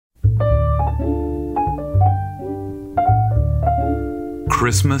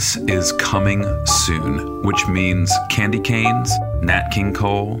Christmas is coming soon, which means candy canes, Nat King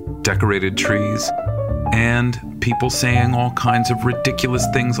Cole, decorated trees, and people saying all kinds of ridiculous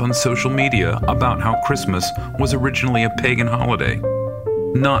things on social media about how Christmas was originally a pagan holiday.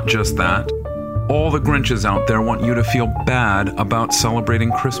 Not just that, all the Grinches out there want you to feel bad about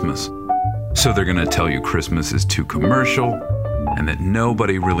celebrating Christmas. So they're going to tell you Christmas is too commercial, and that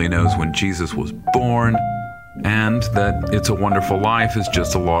nobody really knows when Jesus was born, and that It's a Wonderful Life is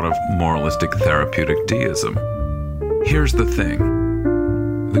just a lot of moralistic therapeutic deism. Here's the thing.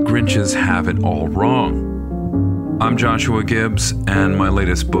 The Grinches have it all wrong. I'm Joshua Gibbs, and my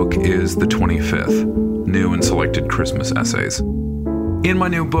latest book is The 25th, New and Selected Christmas Essays. In my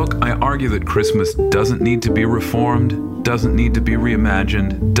new book, I argue that Christmas doesn't need to be reformed, doesn't need to be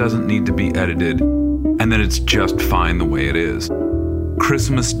reimagined, doesn't need to be edited, and that it's just fine the way it is.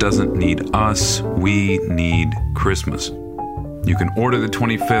 Christmas doesn't need us, we need Christmas. You can order the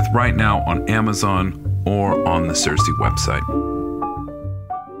 25th right now on Amazon or on the Circe website.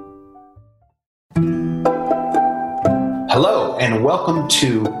 Hello, and welcome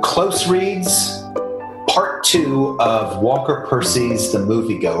to Close Reads, Part 2 of Walker Percy's The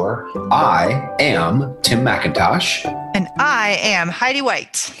Moviegoer. I am Tim McIntosh. And I am Heidi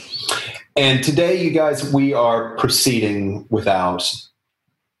White. And today, you guys, we are proceeding without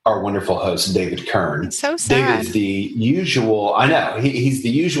our wonderful host, David Kern. It's so sad. David is the usual, I know, he's the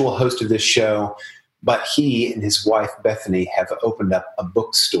usual host of this show, but he and his wife, Bethany, have opened up a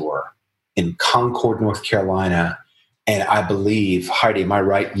bookstore in Concord, North Carolina. And I believe, Heidi, am I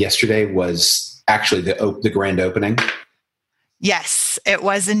right? Yesterday was actually the grand opening. Yes, it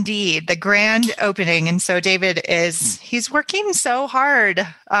was indeed the grand opening. And so David he's working so hard.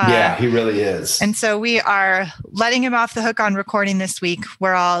 Yeah, he really is. And so we are letting him off the hook on recording this week.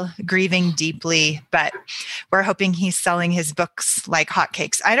 We're all grieving deeply, but we're hoping he's selling his books like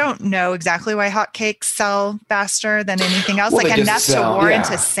hotcakes. I don't know exactly why hotcakes sell faster than anything else. Well, like enough to warrant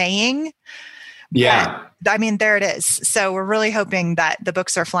a saying. Yeah. But, I mean, there it is. So we're really hoping that the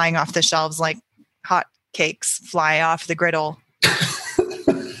books are flying off the shelves like hot cakes fly off the griddle.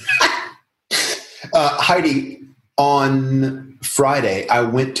 Heidi, on Friday, I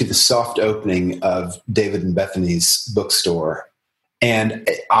went to the soft opening of David and Bethany's bookstore. And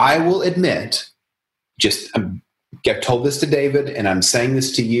I will admit, I've told this to David, and I'm saying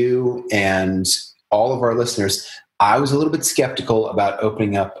this to you and all of our listeners, I was a little bit skeptical about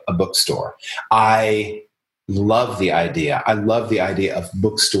opening up a bookstore. I love the idea. I love the idea of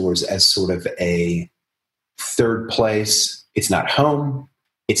bookstores as sort of a third place. It's not home.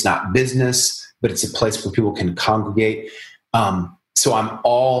 It's not business, but it's a place where people can congregate. So I'm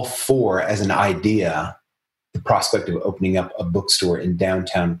all for, as an idea, the prospect of opening up a bookstore in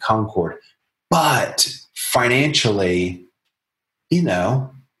downtown Concord. But financially,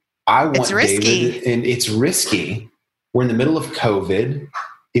 I want David, and it's risky. We're in the middle of COVID.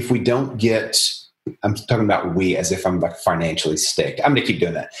 If we don't get, I'm talking about we as if I'm like financially staked. I'm going to keep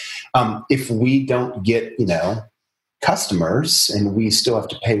doing that. If we don't get, customers and we still have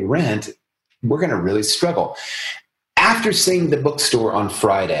to pay rent, we're going to really struggle. After seeing the bookstore on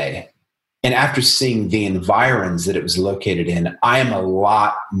Friday and after seeing the environs that it was located in, I am a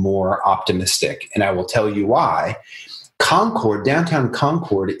lot more optimistic. And I will tell you why. Concord, downtown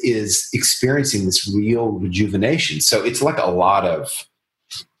Concord, is experiencing this real rejuvenation. So it's like a lot of,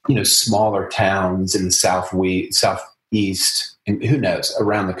 smaller towns in the southeast, and who knows,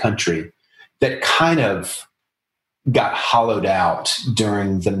 around the country that kind of got hollowed out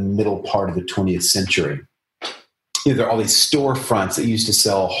during the middle part of the 20th century. There are all these storefronts that used to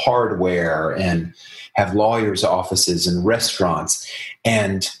sell hardware and have lawyers' offices and restaurants.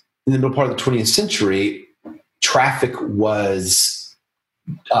 And in the middle part of the 20th century, traffic was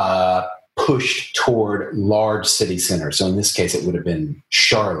pushed toward large city centers. So in this case, it would have been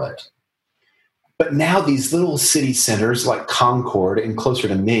Charlotte. But now these little city centers like Concord and closer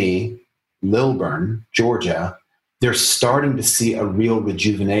to me, Lilburn, Georgia, they're starting to see a real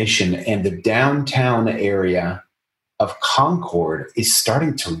rejuvenation. And the downtown area of Concord is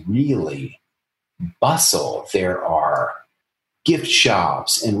starting to really bustle. There are gift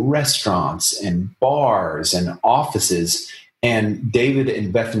shops and restaurants and bars and offices. And David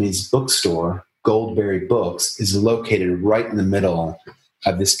and Bethany's bookstore, Goldberry Books, is located right in the middle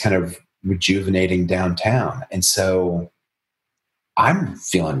of this kind of rejuvenating downtown. And so I'm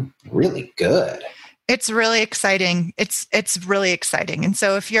feeling really good. It's really exciting. It's really exciting. And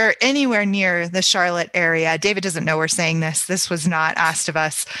so if you're anywhere near the Charlotte area, David doesn't know we're saying this. This was not asked of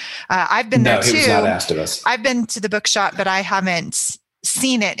us. I've been there too. No, he was not asked of us. I've been to the bookshop, but I haven't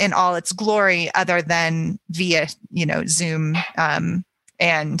seen it in all its glory other than via, Zoom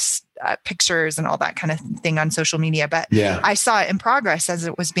pictures and all that kind of thing on social media. But Yeah. I saw it in progress as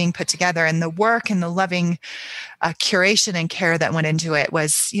it was being put together, and the work and the loving curation and care that went into it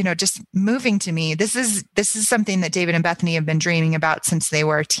was, just moving to me. This is something that David and Bethany have been dreaming about since they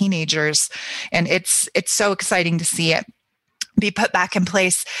were teenagers. And it's so exciting to see it be put back in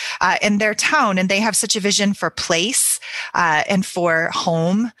place in their town. And they have such a vision for place and for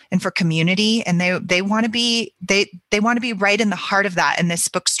home and for community. And they want to be right in the heart of that. And this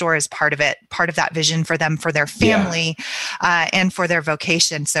bookstore is part of it, part of that vision for them, for their family, and for their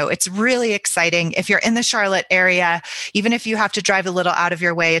vocation. So it's really exciting. If you're in the Charlotte area, even if you have to drive a little out of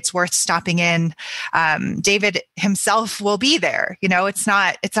your way, it's worth stopping in. David himself will be there. It's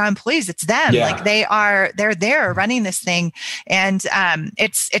not employees, it's them. Yeah. Like they're there running this thing. And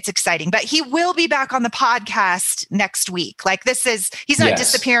it's exciting, but he will be back on the podcast next week. Like he's not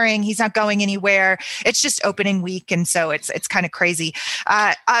disappearing. He's not going anywhere. It's just opening week. And so it's kind of crazy.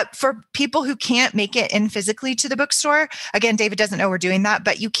 For people who can't make it in physically to the bookstore, again, David doesn't know we're doing that,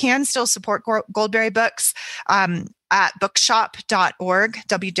 but you can still support Goldberry Books at bookshop.org,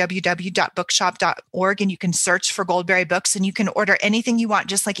 www.bookshop.org, and you can search for Goldberry Books and you can order anything you want,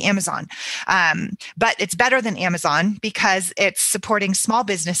 just like Amazon. But it's better than Amazon because it's supporting small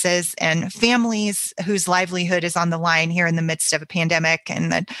businesses and families whose livelihood is on the line here in the midst of a pandemic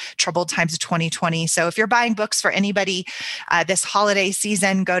and the troubled times of 2020. So if you're buying books for anybody this holiday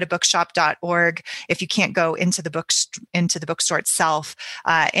season, go to bookshop.org. If you can't go into the bookstore itself,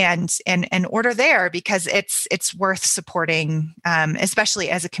 and order there, because it's worth supporting,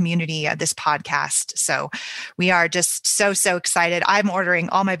 especially as a community, this podcast. So we are just so excited. I'm ordering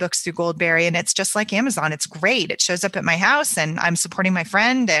all my books through Goldberry, and it's just like Amazon. It's great. It shows up at my house, and I'm supporting my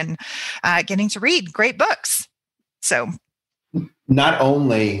friend and getting to read great books. So not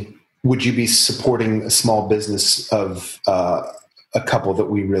only would you be supporting a small business of a couple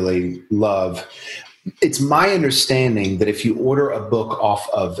that we really love, it's my understanding that if you order a book off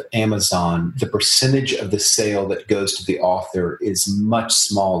of Amazon, the percentage of the sale that goes to the author is much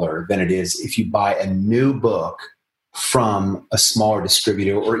smaller than it is if you buy a new book from a smaller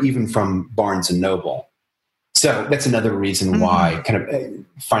distributor or even from Barnes and Noble. So that's another reason why, kind of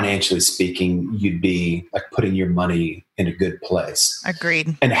financially speaking, you'd be like putting your money in a good place.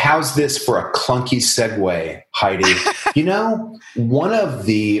 Agreed. And how's this for a clunky segue, Heidi? One of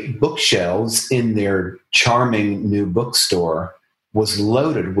the bookshelves in their charming new bookstore was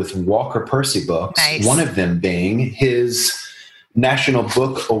loaded with Walker Percy books. Nice. One of them being his National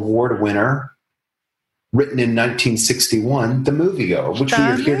Book Award winner, written in 1961, The Moviegoer, which we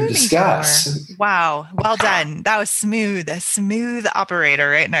are here to discuss. Wow. Well done. That was smooth. A smooth operator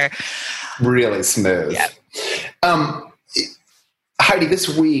right there. Really smooth. Yeah. Heidi, this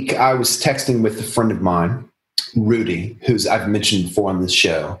week I was texting with a friend of mine, Rudy, who's I've mentioned before on this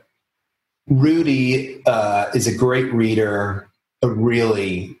show. Rudy is a great reader,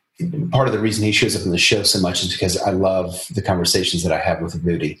 part of the reason he shows up in the show so much is because I love the conversations that I have with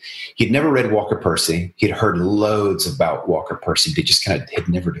Rudy. He'd never read Walker Percy. He'd heard loads about Walker Percy, but he just kind of had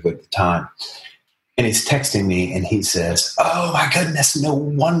never devoted the time. And he's texting me and he says, "Oh my goodness, no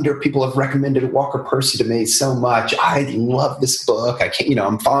wonder people have recommended Walker Percy to me so much. I love this book. I can't,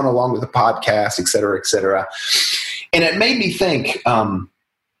 I'm following along with the podcast, et cetera, et cetera." And it made me think,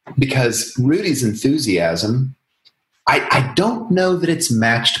 because Rudy's enthusiasm, I don't know that it's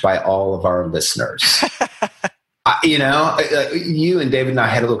matched by all of our listeners. You and David and I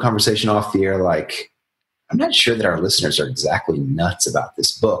had a little conversation off the air, like, I'm not sure that our listeners are exactly nuts about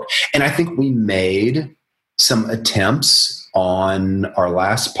this book. And I think we made some attempts on our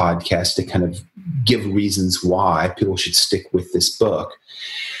last podcast to kind of give reasons why people should stick with this book.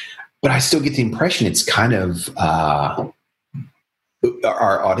 But I still get the impression it's kind of, our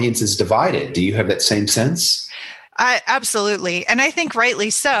audience is divided. Do you have that same sense? Absolutely. And I think rightly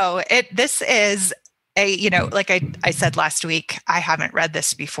so. This is like I said last week, I haven't read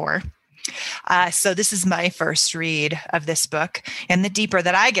this before. So this is my first read of this book. And the deeper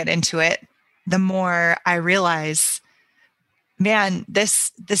that I get into it, the more I realize, man,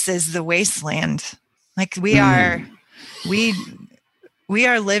 this is the wasteland. Like we are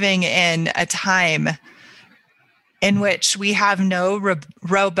living in a time in which we have no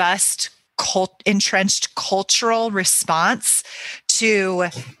robust entrenched cultural response to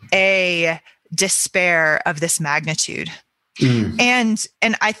a despair of this magnitude. And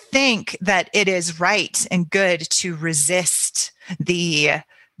I think that it is right and good to resist the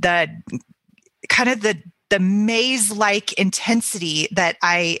kind of the maze-like intensity that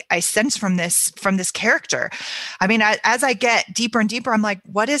I sense from this character. I mean, as I get deeper and deeper, I'm like,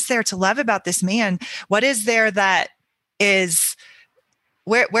 what is there to love about this man? What is there that is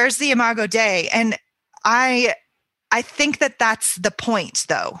where's the Imago Dei? And I think that that's the point,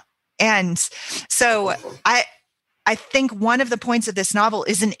 though. And so I think one of the points of this novel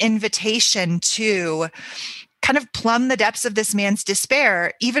is an invitation to kind of plumb the depths of this man's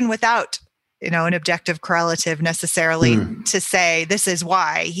despair, even without, an objective correlative necessarily to say this is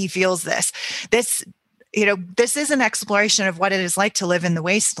why he feels this. This is an exploration of what it is like to live in the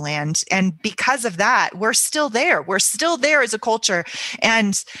wasteland. And because of that, we're still there. We're still there as a culture.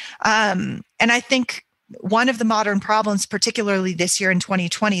 And I think one of the modern problems, particularly this year in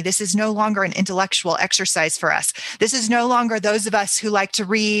 2020, this is no longer an intellectual exercise for us. This is no longer those of us who like to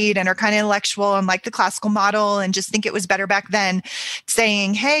read and are kind of intellectual and like the classical model and just think it was better back then,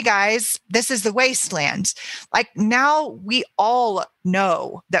 saying, hey guys, this is the wasteland. Like now we all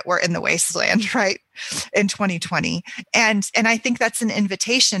know that we're in the wasteland, right? In 2020. And I think that's an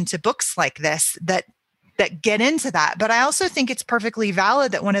invitation to books like this that get into that. But I also think it's perfectly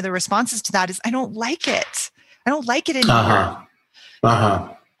valid that one of the responses to that is, I don't like it. I don't like it anymore.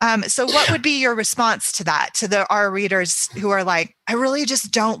 So what would be your response to that, to our readers who are like, I really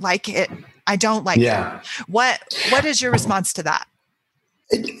just don't like it. I don't like it. What is your response to that?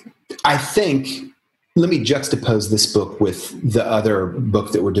 I think, let me juxtapose this book with the other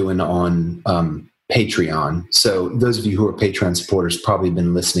book that we're doing on Patreon. So those of you who are Patreon supporters probably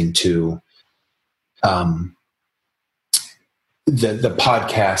been listening to the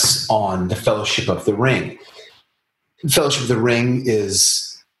podcasts on the Fellowship of the Ring. Fellowship of the Ring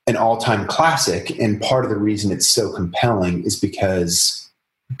is an all-time classic, and part of the reason it's so compelling is because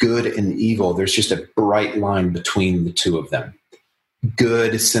good and evil, there's just a bright line between the two of them.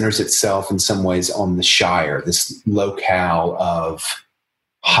 Good centers itself in some ways on the Shire, this locale of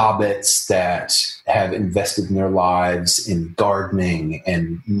hobbits that have invested in their lives in gardening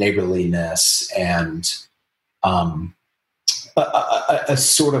and neighborliness and a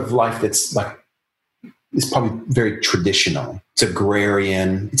sort of life that's like, is probably very traditional. It's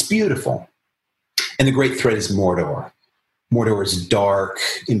agrarian. It's beautiful. And the great threat is Mordor. Mordor is dark,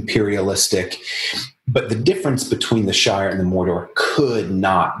 imperialistic, but the difference between the Shire and the Mordor could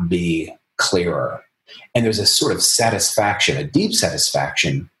not be clearer. And there's a sort of satisfaction, a deep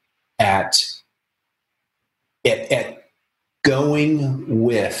satisfaction at going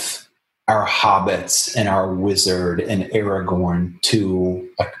with our hobbits and our wizard and Aragorn to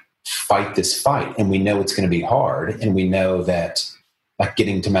like fight this fight. And we know it's going to be hard. And we know that like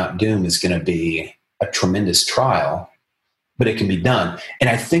getting to Mount Doom is going to be a tremendous trial, but it can be done. And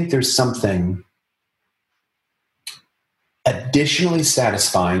I think there's something additionally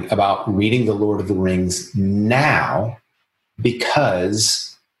satisfying about reading The Lord of the Rings now,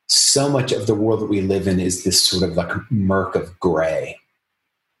 because so much of the world that we live in is this sort of like murk of gray.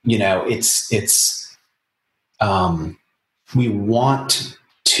 We want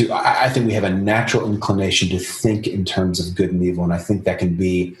to, I think we have a natural inclination to think in terms of good and evil. And I think that can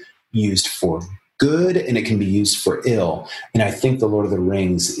be used for good and it can be used for ill. And I think The Lord of the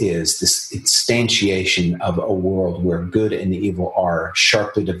Rings is this instantiation of a world where good and evil are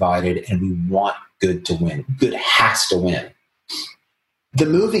sharply divided and we want good to win. Good has to win. The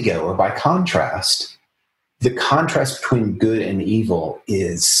moviegoer, by contrast, the contrast between good and evil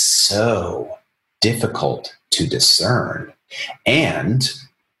is so difficult to discern. And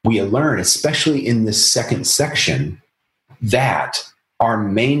we learn, especially in this second section, that our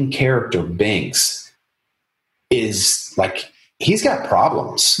main character, Binks, is like, he's got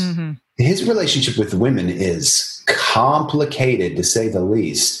problems. Mm-hmm. His relationship with women is complicated, to say the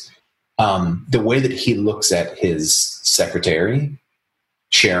least. The way that he looks at his secretary,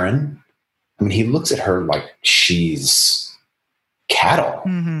 Sharon, I mean, he looks at her like she's cattle,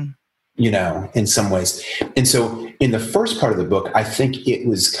 in some ways. And so in the first part of the book, I think it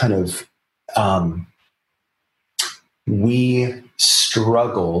was kind of, we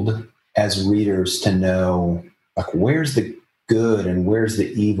struggled as readers to know, like, where's the good and where's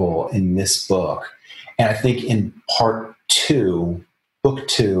the evil in this book? And I think in part two, book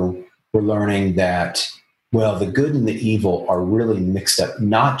two, we're learning that, well, the good and the evil are really mixed up,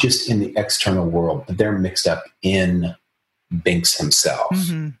 not just in the external world, but they're mixed up in Binks himself.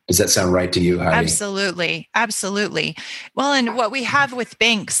 Mm-hmm. Does that sound right to you, Heidi? Absolutely. Absolutely. Well, and what we have with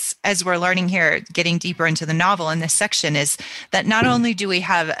Binks, as we're learning here, getting deeper into the novel in this section, is that not only do we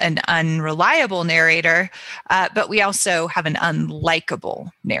have an unreliable narrator, but we also have an unlikable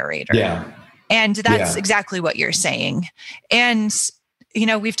narrator. Yeah. And that's exactly what you're saying. And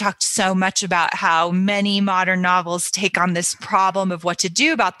we've talked so much about how many modern novels take on this problem of what to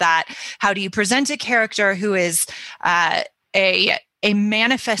do about that. How do you present a character who is a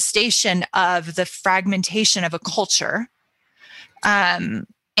manifestation of the fragmentation of a culture, And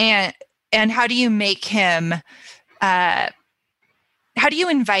how do you make him, how do you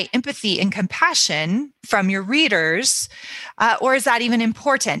invite empathy and compassion from your readers? Or is that even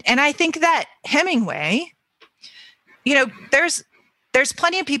important? And I think that Hemingway, there's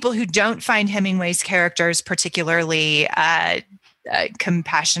plenty of people who don't find Hemingway's characters particularly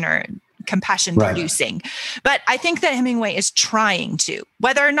compassion producing. But I think that Hemingway is trying to.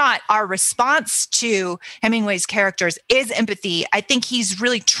 Whether or not our response to Hemingway's characters is empathy, I think he's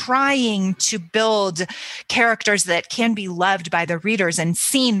really trying to build characters that can be loved by the readers and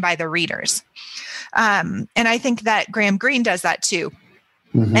seen by the readers. And I think that Graham Greene does that too.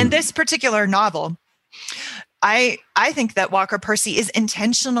 Mm-hmm. And this particular novel, I think that Walker Percy is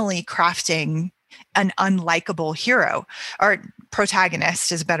intentionally crafting an unlikable hero, or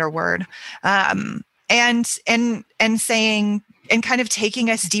protagonist is a better word, and saying, and kind of taking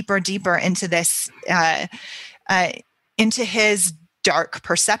us deeper into this, into his dark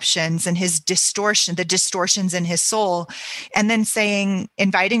perceptions and his the distortions in his soul, and then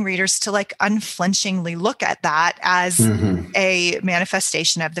inviting readers to like unflinchingly look at that as a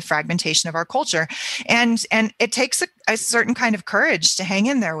manifestation of the fragmentation of our culture. And it takes a certain kind of courage to hang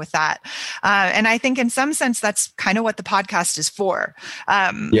in there with that. And I think in some sense, that's kind of what the podcast is for.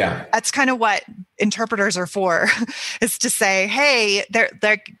 That's kind of what interpreters are for, is to say, hey,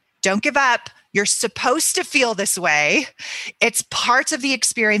 don't give up. You're supposed to feel this way. It's part of the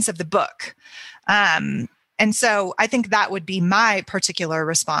experience of the book. And so I think that would be my particular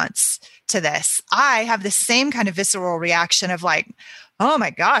response to this. I have the same kind of visceral reaction of like, oh my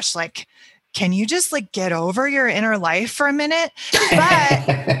gosh, like, can you just like get over your inner life for a minute?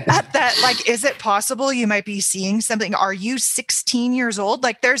 But that, like, is it possible you might be seeing something? Are you 16 years old?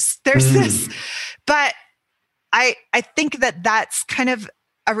 Like there's this, but I think that that's kind of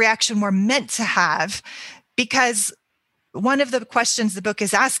a reaction we're meant to have, because one of the questions the book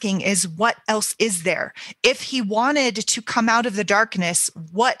is asking is, what else is there? If he wanted to come out of the darkness,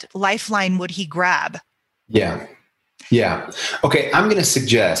 what lifeline would he grab? Yeah. Okay, I'm going to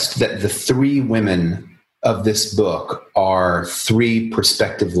suggest that the three women of this book are three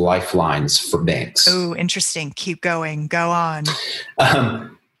perspective lifelines for Binks. Oh, interesting. Keep going. Go on.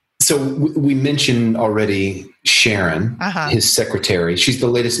 So we mentioned already Sharon, his secretary. She's the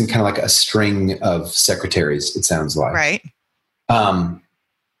latest in kind of like a string of secretaries, it sounds like. Right. I'm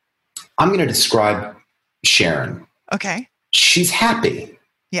going to describe Sharon. Okay. She's happy.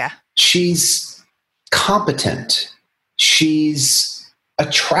 Yeah. She's competent. She's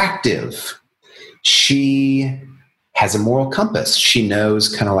attractive. She has a moral compass. She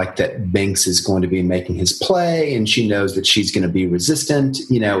knows kind of like that Binks is going to be making his play, and she knows that she's going to be resistant.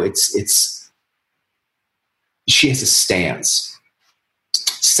 She has a stance.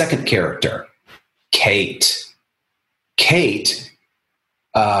 Second character, Kate. Kate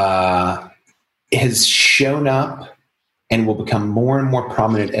has shown up and will become more and more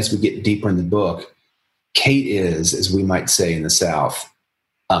prominent as we get deeper in the book. Kate is, as we might say in the South,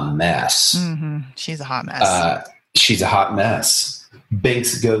 a mess. Mm-hmm. She's a hot mess. She's a hot mess.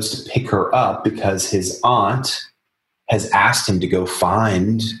 Binks goes to pick her up because his aunt has asked him to go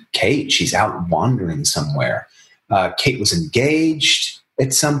find Kate. She's out wandering somewhere. Kate was engaged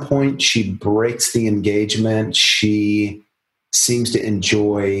at some point. She breaks the engagement. She seems to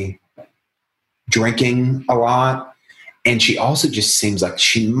enjoy drinking a lot. And she also just seems like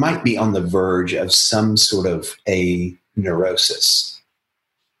she might be on the verge of some sort of a neurosis.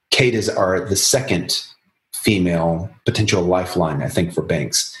 Kate is the second female potential lifeline, I think, for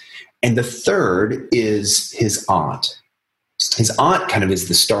Binks. And the third is his aunt. His aunt kind of is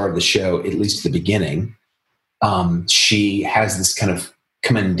the star of the show, at least at the beginning. She has this kind of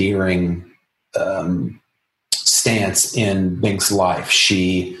commandeering stance in Binks' life.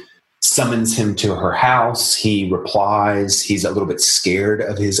 She summons him to her house. He replies. He's a little bit scared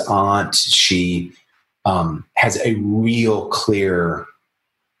of his aunt. She has a real clear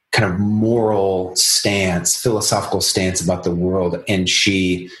kind of moral stance, philosophical stance about the world. And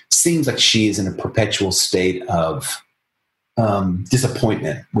she seems like she is in a perpetual state of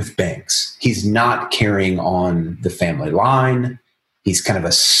disappointment with Binks. He's not carrying on the family line. He's kind of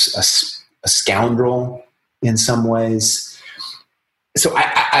a scoundrel in some ways. So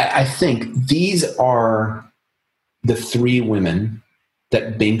I think these are the three women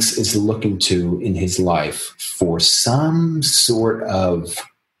that Binks is looking to in his life for some sort of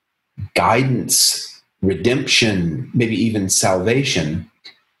guidance, redemption, maybe even salvation.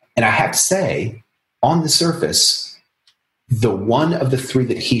 And I have to say, on the surface, the one of the three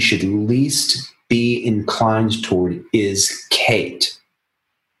that he should least be inclined toward is Kate.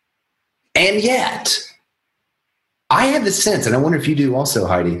 And yet, I have the sense, and I wonder if you do also,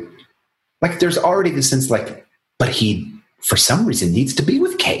 Heidi, like there's already the sense like, but he, for some reason, needs to be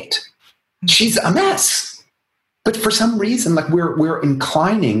with Kate. She's a mess. But for some reason, like we're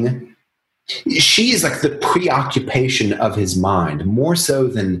inclining, she is like the preoccupation of his mind, more so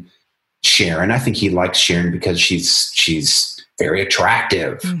than Sharon. I think he likes Sharon because she's very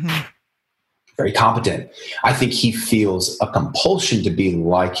attractive, very competent. I think he feels a compulsion to be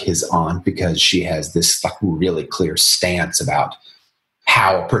like his aunt because she has this like really clear stance about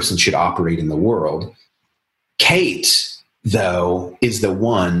how a person should operate in the world. Kate, though, is the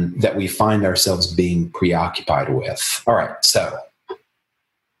one that we find ourselves being preoccupied with. All right, so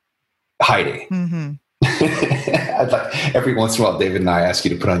Heidi. I'd like every once in a while, David and I ask you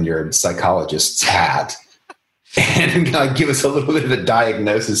to put on your psychologist's hat and give us a little bit of a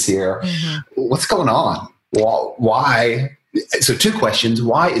diagnosis here. What's going on? Why? So 2 questions.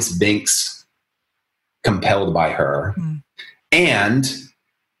 Why is Binks compelled by her? And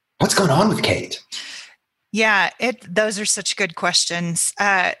what's going on with Kate? Yeah, those are such good questions.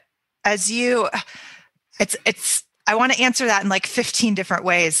 I want to answer that in like 15 different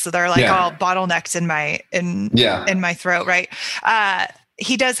ways. So they're like all bottlenecked in my throat, right?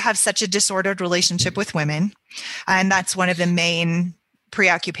 He does have such a disordered relationship with women. And that's one of the main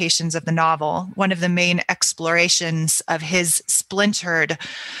preoccupations of the novel, one of the main explorations of his splintered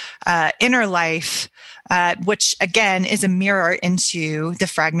inner life, which again is a mirror into the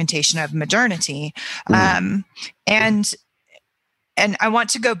fragmentation of modernity. And I want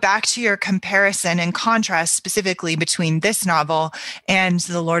to go back to your comparison and contrast specifically between this novel and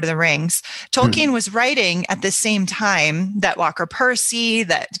The Lord of the Rings. Tolkien was writing at the same time that Walker Percy,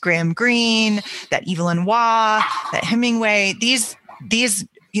 that Graham Greene, that Evelyn Waugh, that Hemingway, these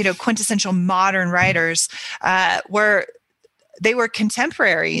quintessential modern writers were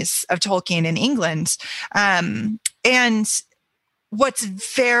contemporaries of Tolkien in England. And what's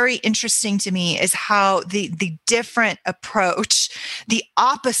very interesting to me is how the different approach, the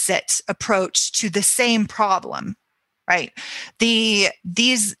opposite approach to the same problem, right?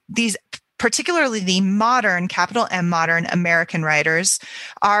 These particularly the modern, capital M modern American writers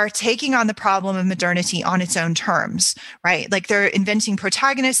are taking on the problem of modernity on its own terms, right? Like they're inventing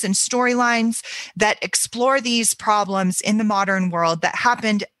protagonists and storylines that explore these problems in the modern world that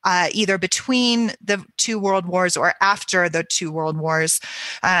happened either between the 2 world wars or after the 2 world wars.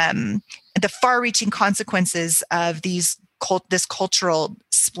 The far-reaching consequences of this cultural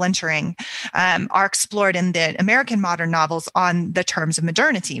splintering are explored in the American modern novels on the terms of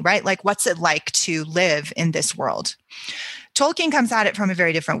modernity, right? Like, what's it like to live in this world? Tolkien comes at it from a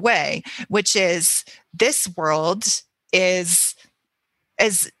very different way, which is this world is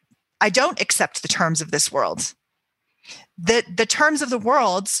I don't accept the terms of this world. The terms of the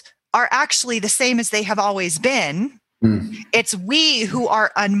world are actually the same as they have always been. It's we who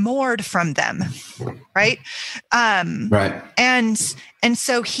are unmoored from them, right? Right. And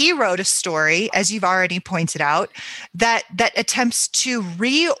so he wrote a story, as you've already pointed out, that attempts to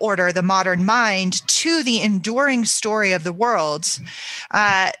reorder the modern mind to the enduring story of the world,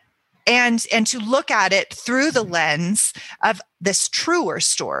 and to look at it through the lens of this truer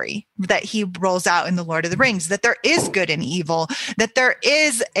story that he rolls out in The Lord of the Rings, that there is good and evil, that there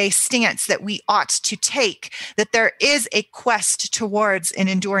is a stance that we ought to take, that there is a quest towards an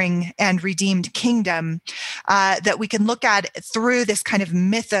enduring and redeemed kingdom, that we can look at through this kind of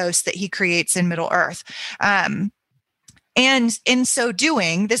mythos that he creates in Middle-earth. And in so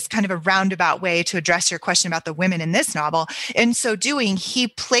doing, this kind of a roundabout way to address your question about the women in this novel, in so doing, he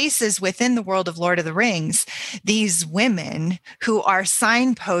places within the world of Lord of the Rings these women who are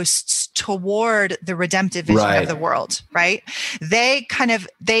signposts toward the redemptive vision of the world, right? They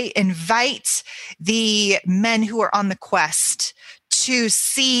invite the men who are on the quest to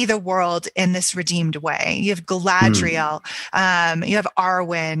see the world in this redeemed way. You have Galadriel, you have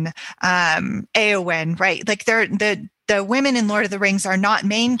Arwen, Éowyn, right? Like the women in Lord of the Rings are not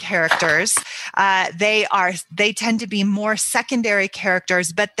main characters. They tend to be more secondary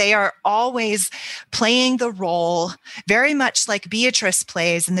characters, but they are always playing the role, very much like Beatrice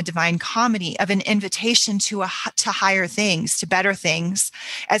plays in the Divine Comedy, of an invitation to higher things, to better things,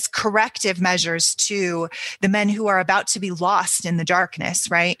 as corrective measures to the men who are about to be lost in the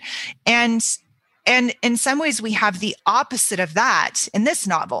darkness, right? And And in some ways, we have the opposite of that in this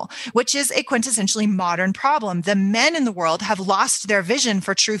novel, which is a quintessentially modern problem. The men in the world have lost their vision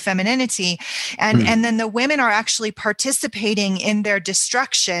for true femininity. And then the women are actually participating in their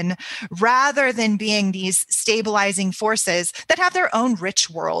destruction rather than being these stabilizing forces that have their own rich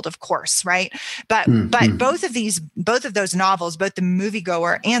world, of course, right? But both of those novels, both The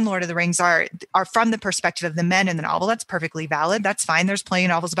Moviegoer and Lord of the Rings, are from the perspective of the men in the novel. That's perfectly valid. That's fine. There's plenty of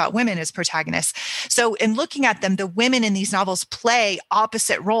novels about women as protagonists. So in looking at them, the women in these novels play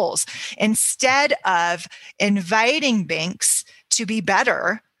opposite roles. Instead of inviting Binks to be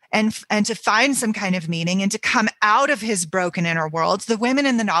better and to find some kind of meaning and to come out of his broken inner world, the women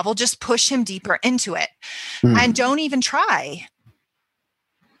in the novel just push him deeper into it and don't even try.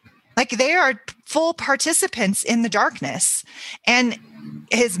 Like, they are full participants in the darkness. And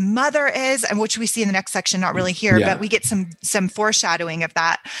his mother is, and which we see in the next section, not really here, but we get some foreshadowing of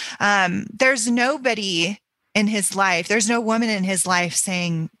that. There's nobody in his life, there's no woman in his life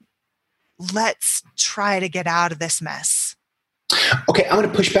saying, let's try to get out of this mess. Okay, I'm going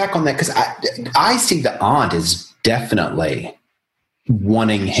to push back on that, because I see the aunt as definitely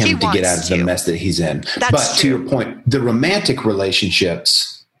wanting him to get out of the mess that he's in. But to your point, the romantic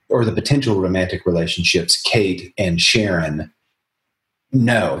relationships, or the potential romantic relationships, Kate and Sharon,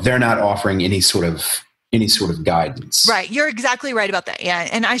 no, they're not offering any sort of guidance. Right. You're exactly right about that. Yeah.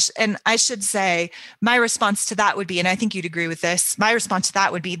 And I should say, my response to that would be, and I think you'd agree with this, my response to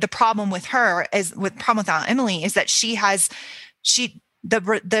that would be, the problem with her problem with Aunt Emily is that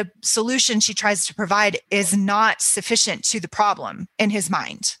the solution she tries to provide is not sufficient to the problem in his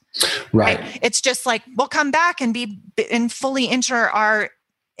mind. Right. It's just like, we'll come back and fully enter our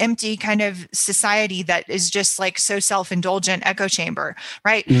empty kind of society that is just like so self-indulgent echo chamber.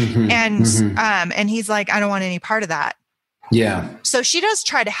 Right. And he's like, I don't want any part of that. Yeah. So she does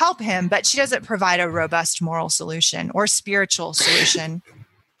try to help him, but she doesn't provide a robust moral solution or spiritual solution.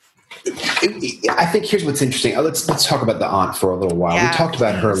 I think here's what's interesting. Let's talk about the aunt for a little while. We talked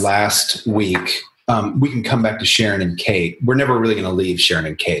about her last week. We can come back to Sharon and Kate. We're never really going to leave Sharon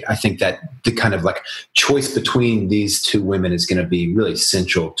and Kate. I think that the kind of like choice between these two women is going to be really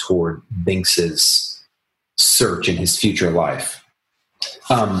central toward Binks's search in his future life.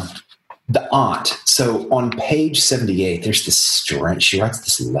 The aunt. So on page 78, there's she writes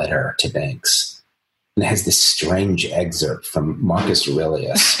this letter to Binks, and it has this strange excerpt from Marcus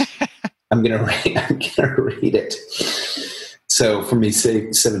Aurelius. I'm going to read it. So for me,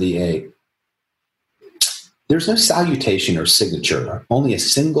 say 78. There's no salutation or signature, only a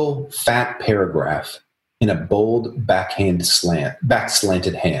single fat paragraph in a bold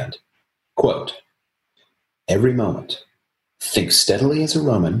back-slanted hand. Quote, every moment, think steadily as a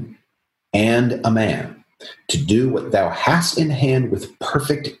Roman and a man, to do what thou hast in hand with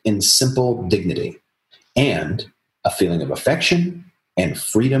perfect and simple dignity, and a feeling of affection and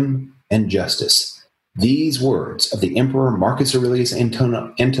freedom and justice. These words of the Emperor Marcus Aurelius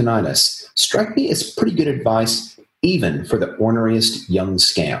Antoninus strike me as pretty good advice, even for the orneriest young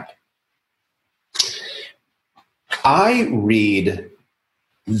scamp. I read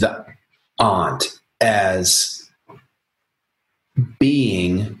the aunt as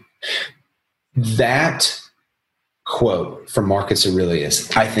being that quote from Marcus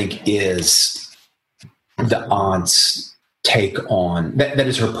Aurelius, I think, is the aunt's take on that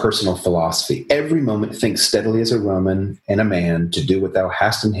is her personal philosophy. Every moment think steadily as a Roman and a man, to do what thou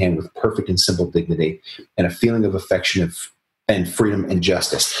hast in hand with perfect and simple dignity, and a feeling of affection and freedom and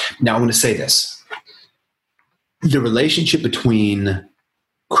justice. Now, I want to say this. The relationship between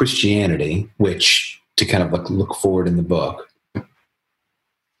Christianity, which to kind of look forward in the book,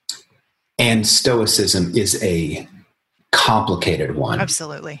 and Stoicism is a complicated one.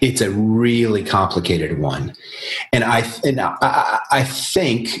 Absolutely. It's a really complicated one. And I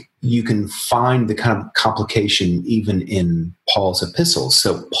think you can find the kind of complication even in Paul's epistles.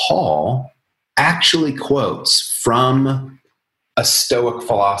 So Paul actually quotes from a Stoic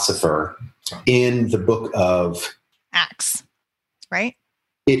philosopher in the book of Acts, right?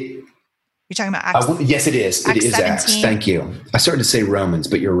 You're talking about Acts? Yes, it is. It is 17. Acts. Thank you. I started to say Romans,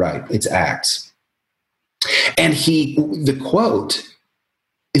 but you're right. It's Acts. And the quote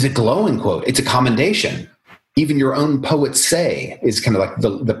is a glowing quote. It's a commendation. Even your own poets say is kind of like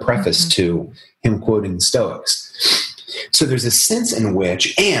the preface to him quoting the Stoics. So there's a sense in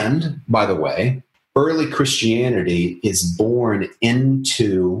which, and by the way, early Christianity is born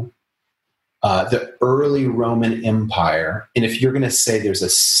into the early Roman Empire. And if you're going to say there's a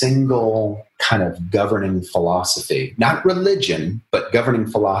single kind of governing philosophy, not religion, but governing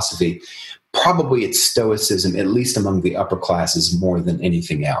philosophy, probably it's Stoicism, at least among the upper classes, more than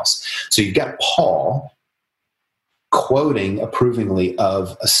anything else. So you've got Paul quoting approvingly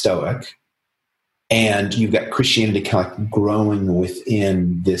of a Stoic, and you've got Christianity kind of like growing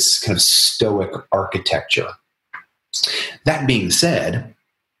within this kind of Stoic architecture. That being said,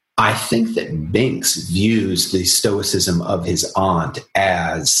 I think that Binks views the Stoicism of his aunt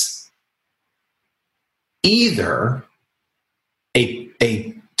as either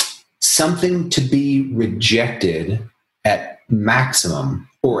a something to be rejected at maximum,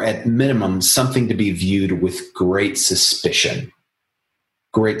 or at minimum, something to be viewed with great suspicion.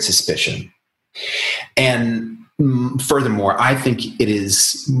 Great suspicion. And furthermore, I think it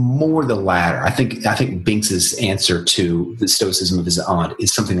is more the latter. I think Binks's answer to the Stoicism of his aunt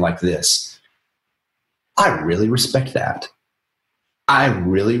is something like this. I really respect that. I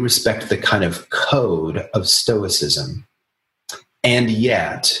really respect the kind of code of Stoicism. And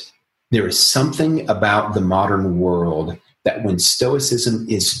yet, there is something about the modern world that when Stoicism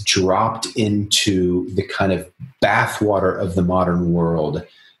is dropped into the kind of bathwater of the modern world,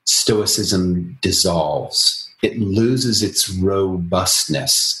 Stoicism dissolves. It loses its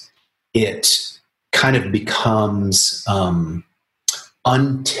robustness. It kind of becomes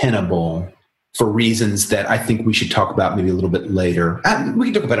untenable for reasons that I think we should talk about maybe a little bit later. We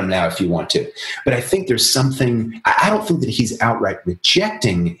can talk about them now if you want to. But I think there's something, I don't think that he's outright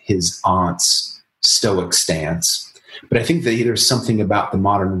rejecting his aunt's Stoic stance, but I think that there's something about the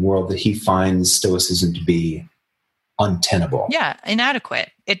modern world that he finds Stoicism to be untenable. Yeah,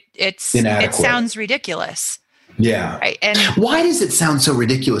 inadequate. It's inadequate. It sounds ridiculous. Yeah. Right. And why does it sound so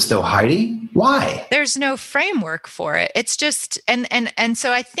ridiculous though, Heidi? Why? There's no framework for it. It's just and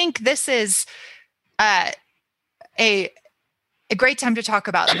so I think this is a great time to talk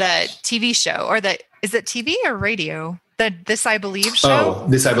about the TV show, or is it TV or radio? The This I Believe show? Oh,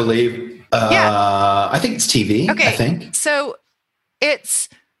 This I Believe. Yeah. I think it's TV. Okay. I think. So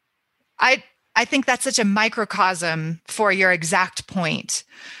I think that's such a microcosm for your exact point.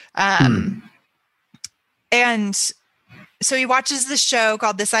 And so he watches the show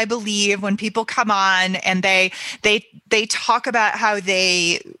called This I Believe when people come on and they talk about how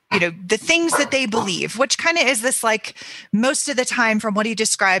they, the things that they believe, which kind of is this, like, most of the time from what he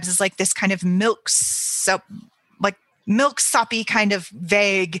describes is like this kind of milk soppy kind of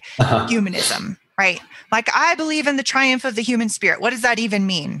vague humanism, right? Like, I believe in the triumph of the human spirit. What does that even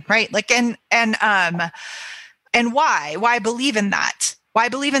mean? Right? Like, and why believe in that? Why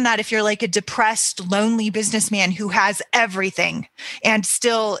believe in that if you're like a depressed, lonely businessman who has everything and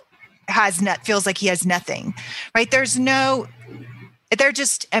still feels like he has nothing, right? They're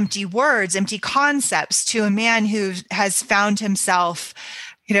just empty words, empty concepts to a man who has found himself,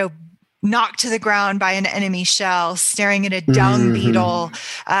 knocked to the ground by an enemy shell, staring at a dung beetle,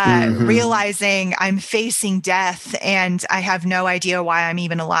 realizing I'm facing death and I have no idea why I'm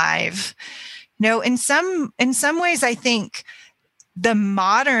even alive. In some ways, I think the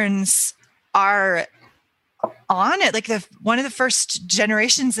moderns are on it, like one of the first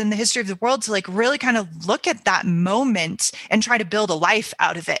generations in the history of the world to like really kind of look at that moment and try to build a life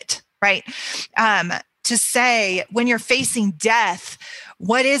out of it, right? To say, when you're facing death,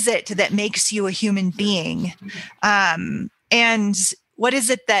 what is it that makes you a human being? And what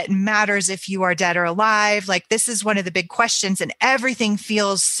is it that matters if you are dead or alive? Like, this is one of the big questions, and everything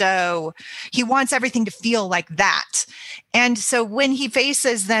feels he wants everything to feel like that. And so when he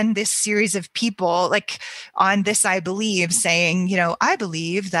faces then this series of people, like on This I Believe, saying, I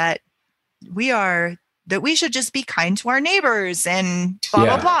believe that we should just be kind to our neighbors and blah,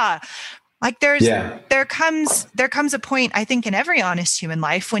 blah, blah. Like there comes a point, I think, in every honest human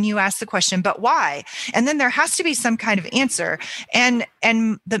life when you ask the question, but why? And then there has to be some kind of answer. And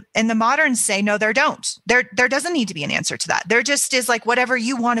the moderns say, no, there don't. There doesn't need to be an answer to that. There just is, like, whatever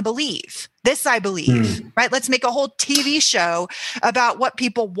you want to believe. This I believe, right? Let's make a whole TV show about what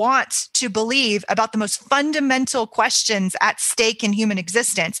people want to believe about the most fundamental questions at stake in human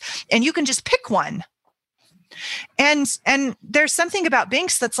existence. And you can just pick one. And there's something about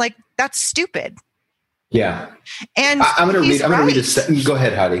Binks that's like, that's stupid. Yeah. And I'm going to read a go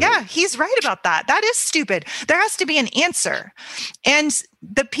ahead, Heidi. Yeah, he's right about that. That is stupid. There has to be an answer. And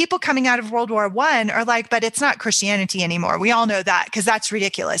the people coming out of World War I are like, but it's not Christianity anymore. We all know that because that's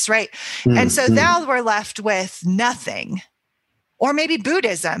ridiculous, right? And so now we're left with nothing. Or maybe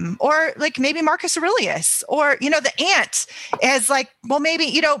Buddhism, or like maybe Marcus Aurelius, or, the ant is like, well,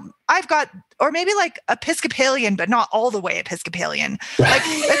 maybe, or maybe like Episcopalian, but not all the way Episcopalian. Like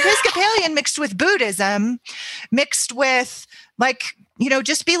Episcopalian mixed with Buddhism, mixed with like,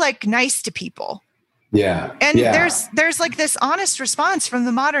 just be like nice to people. Yeah. And yeah. there's like this honest response from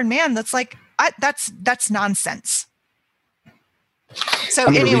the modern man that's like, that's nonsense. So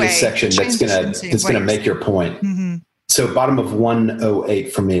I'm going to anyway, read a section that's going to make your point. Mm-hmm. So bottom of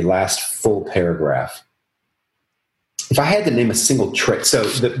 108 for me, last full paragraph. If I had to name a single trait, so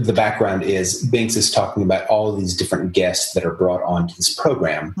the background is Banks is talking about all of these different guests that are brought onto this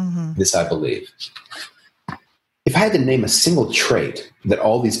program, This I Believe. If I had to name a single trait that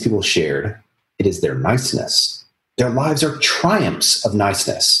all these people shared, it is their niceness. Their lives are triumphs of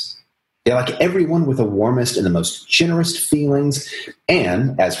niceness. They're like everyone with the warmest and the most generous feelings,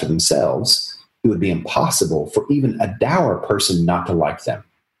 and as for themselves, it would be impossible for even a dour person not to like them.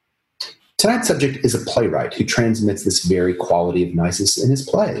 Tonight's subject is a playwright who transmits this very quality of niceness in his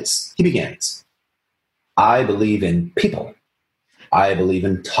plays. He begins, I believe in people. I believe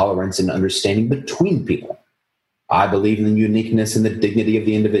in tolerance and understanding between people. I believe in the uniqueness and the dignity of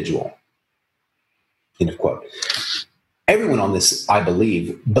the individual. End of quote. Everyone on this, I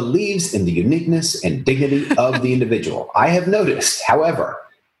believe, believes in the uniqueness and dignity of the individual. I have noticed, however,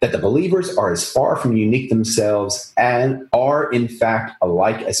 that the believers are as far from unique themselves and are, in fact,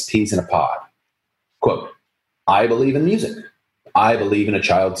 alike as peas in a pod. Quote, I believe in music. I believe in a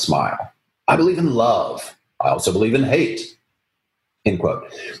child's smile. I believe in love. I also believe in hate. End quote.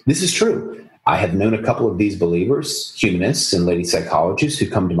 This is true. I have known a couple of these believers, humanists and lady psychologists who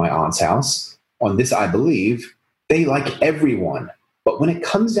come to my aunt's house. On this, I believe, they like everyone. But when it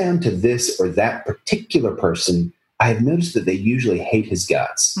comes down to this or that particular person, I have noticed that they usually hate his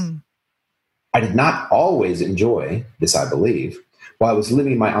guts. I did not always enjoy this, I believe. While I was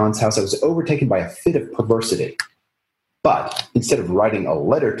living in my aunt's house, I was overtaken by a fit of perversity. But instead of writing a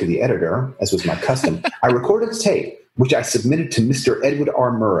letter to the editor, as was my custom, I recorded a tape, which I submitted to Mr. Edward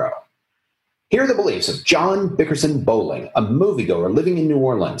R. Murrow. Here are the beliefs of John Bickerson Bowling, a moviegoer living in New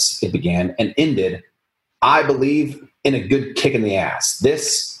Orleans. It began and ended, I believe in a good kick in the ass.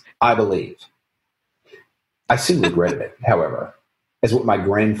 This, I believe. I soon regretted it, however, as what my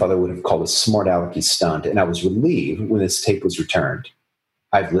grandfather would have called a smart alecky stunt, and I was relieved when this tape was returned.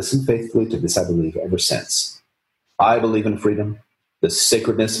 I've listened faithfully to This I Believe ever since. I believe in freedom, the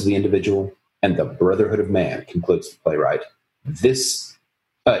sacredness of the individual, and the brotherhood of man, concludes the playwright.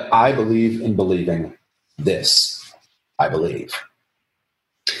 I believe in believing this, I believe.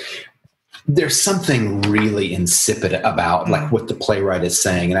 There's something really insipid about like what the playwright is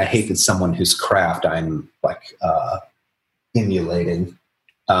saying, and I hate that someone whose craft I'm like emulating.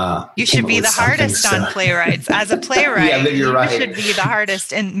 You should be the hardest on playwrights. As a playwright, yeah, maybe you're right. You should be the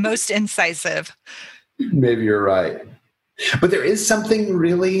hardest and most incisive. Maybe you're right. But there is something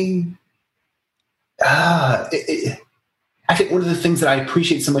really... I think one of the things that I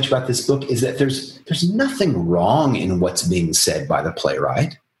appreciate so much about this book is that there's nothing wrong in what's being said by the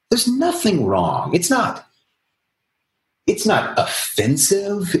playwright. There's nothing wrong. It's not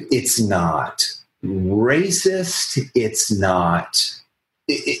offensive. It's not racist. It's not...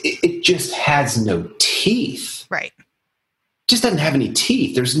 It just has no teeth. Right. Just doesn't have any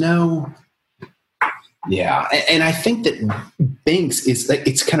teeth. There's no... Yeah. And I think that Banks is like,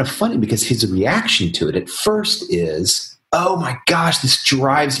 it's kind of funny because his reaction to it at first is, oh my gosh, this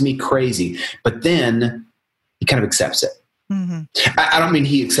drives me crazy. But then he kind of accepts it. Mm-hmm. I don't mean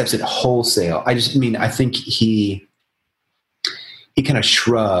he accepts it wholesale. I just mean, I think he kind of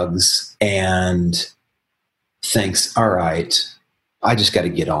shrugs and thinks, all right, I just got to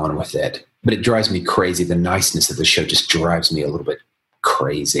get on with it. But it drives me crazy. The niceness of the show just drives me a little bit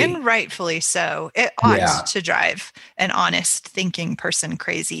crazy. And rightfully so. It ought to drive an honest thinking person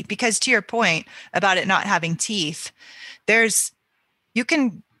crazy. Because to your point about it not having teeth,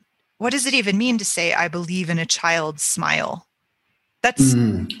 what does it even mean to say, I believe in a child's smile? That's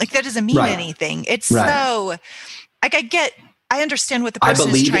like, that doesn't mean anything. It's so, like, I understand what the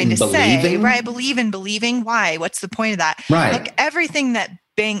person is trying to say, right? I believe in believing. Why? What's the point of that? Right. Like every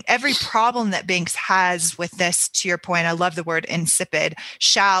problem that Banks has with this, to your point, I love the word insipid,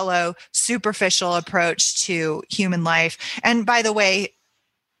 shallow, superficial approach to human life. And by the way,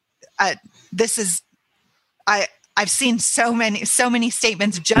 I've seen so many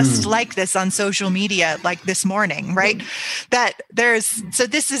statements just like this on social media, like this morning, right? This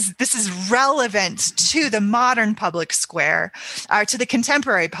is relevant to the modern public square, or to the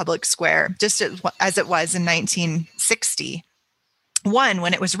contemporary public square, just as it was in 1961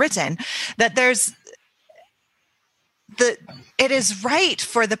 when it was written, that it is right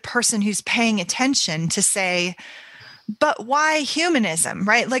for the person who's paying attention to say, but why humanism,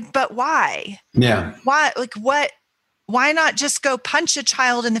 right? Like, but why? Yeah. Why? Like, what? Why not just go punch a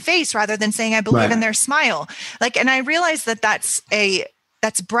child in the face rather than saying, I believe in their smile? Like, and I realize that that's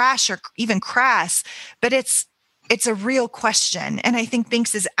that's brash or even crass, but it's a real question. And I think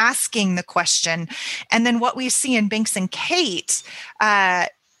Binks is asking the question. And then what we see in Binks and Kate, and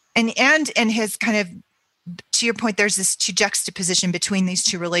in his kind of, to your point, there's this juxtaposition between these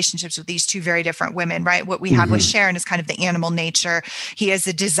two relationships with these two very different women, right? What we have with Sharon is kind of the animal nature. He has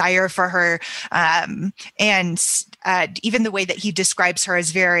a desire for her. And even the way that he describes her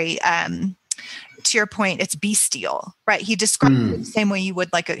is very, to your point, it's bestial, right? He describes it the same way you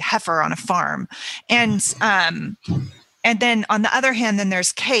would like a heifer on a farm. And then on the other hand, then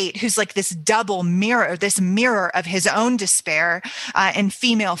there's Kate, who's like this double mirror, this mirror of his own despair in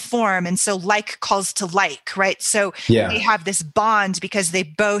female form. And so like calls to like, right? So they have this bond because they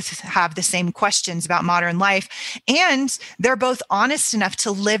both have the same questions about modern life. And they're both honest enough to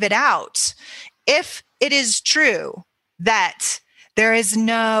live it out. If it is true that there is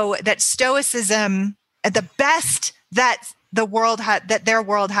that Stoicism, the best that the world that their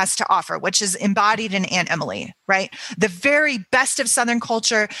world has to offer, which is embodied in Aunt Emily, right? The very best of Southern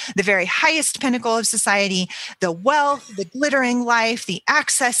culture, the very highest pinnacle of society, the wealth, the glittering life, the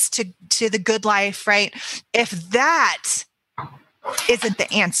access to the good life, right? If that isn't the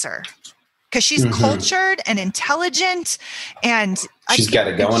answer, because she's cultured and intelligent and she's got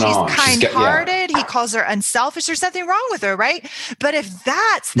it going on. She's kind-hearted. He calls her unselfish. There's nothing wrong with her, right? But if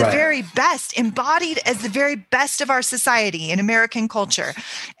that's the very best, embodied as the very best of our society in American culture,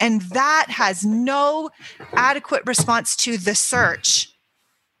 and that has no adequate response to the search,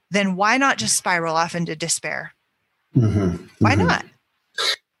 then why not just spiral off into despair? Why not?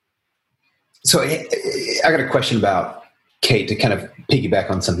 So I got a question about Kate, to kind of piggyback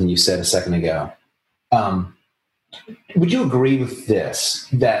on something you said a second ago. Would you agree with this,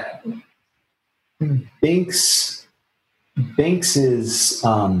 that Binks's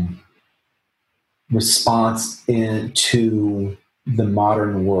response to the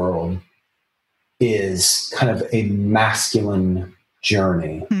modern world is kind of a masculine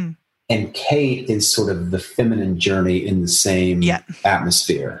journey, and Kate is sort of the feminine journey in the same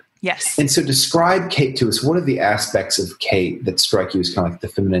atmosphere? Yes. And so describe Kate to us. What are the aspects of Kate that strike you as kind of like the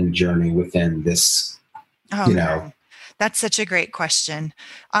feminine journey within this, Man. That's such a great question.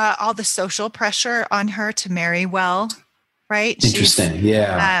 All the social pressure on her to marry well, right?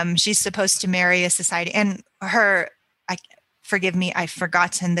 Interesting. She's supposed to marry a society, and forgive me, I've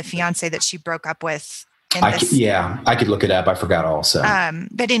forgotten the fiance that she broke up with. I could look it up. I forgot also.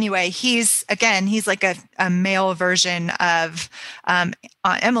 But anyway, he's like a male version of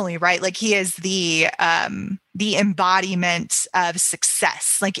Emily, right? Like he is the embodiment of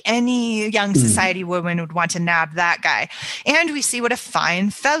success. Like any young society woman would want to nab that guy. And we see what a fine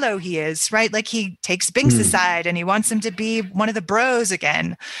fellow he is, right? Like he takes Binks aside and he wants him to be one of the bros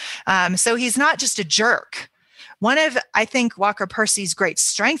again. So he's not just a jerk. One of, I think, Walker Percy's great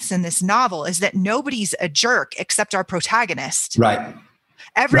strengths in this novel is that nobody's a jerk except our protagonist. Right.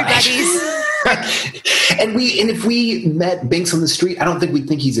 Everybody's. Right. And if we met Binks on the street, I don't think we'd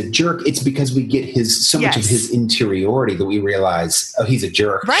think he's a jerk. It's because we get much of his interiority that we realize, oh, he's a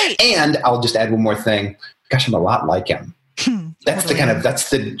jerk. Right. And I'll just add one more thing. Gosh, I'm a lot like him. That's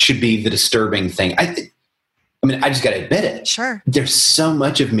should be the disturbing thing. I just got to admit it. Sure. There's so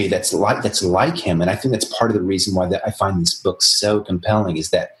much of me that's like him. And I think that's part of the reason why I find this book so compelling, is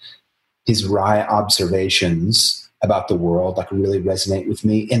that his wry observations about the world like really resonate with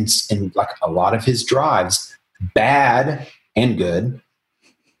me. And like a lot of his drives, bad and good,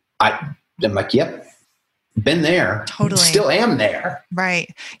 I'm like, yep, been there. Totally. Still am there.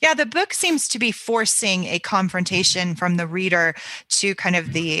 Right. Yeah. The book seems to be forcing a confrontation from the reader to kind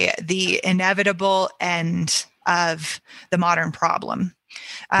of the inevitable end of the modern problem.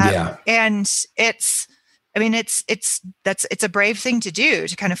 And it's a brave thing to do,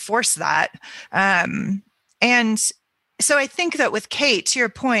 to kind of force that. And so I think that with Kate, to your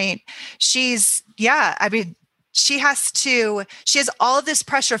point, she has all of this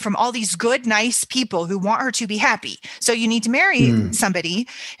pressure from all these good, nice people who want her to be happy. So you need to marry somebody,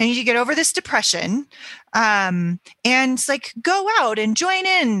 and you need to get over this depression, and like go out and join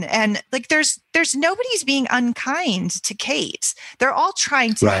in. And like, there's nobody's being unkind to Kate. They're all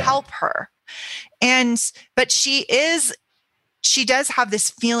trying to help her. But she does have this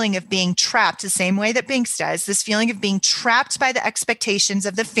feeling of being trapped the same way that Binks does, this feeling of being trapped by the expectations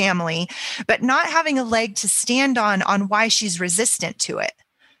of the family, but not having a leg to stand on why she's resistant to it,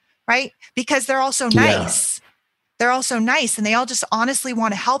 right? Because they're all so nice. They're all so nice, and they all just honestly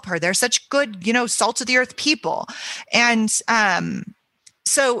want to help her. They're such good, salt of the earth people. And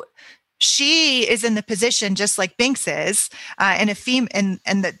so she is in the position, just like Binks is, in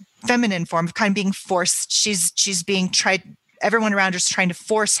the feminine form of kind of being forced. She's being tried everyone around her is trying to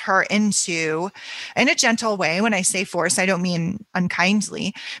force her into, in a gentle way. When I say force, I don't mean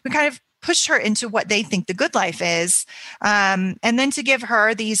unkindly, but kind of push her into what they think the good life is. And then to give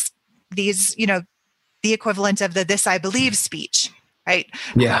her these, the equivalent of the "this I believe" speech, right?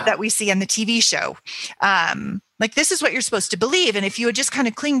 Yeah. That we see in the TV show. Like, this is what you're supposed to believe. And if you would just kind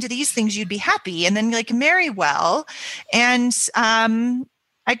of cling to these things, you'd be happy. And then marry well and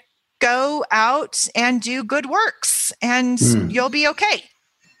I go out and do good works and you'll be okay.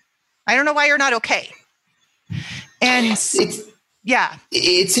 I don't know why you're not okay. And it seems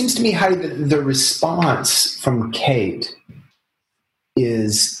to me, Heidi, the response from Kate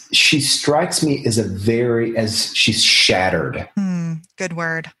is she strikes me as she's shattered. Good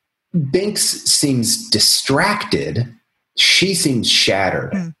word. Binks seems distracted. She seems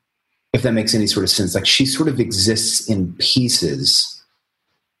shattered, if that makes any sort of sense. Like, she sort of exists in pieces.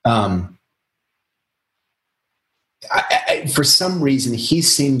 For some reason, he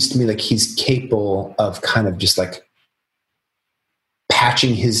seems to me like he's capable of kind of just like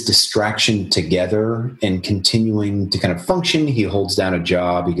patching his distraction together and continuing to kind of function. He holds down a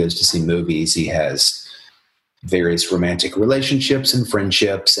job. He goes to see movies. He has various romantic relationships and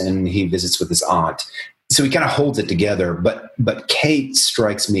friendships, and he visits with his aunt. So he kind of holds it together. But Kate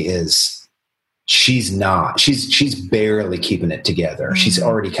strikes me as she's not. She's barely keeping it together. She's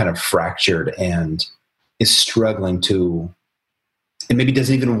already kind of fractured and is struggling to, and maybe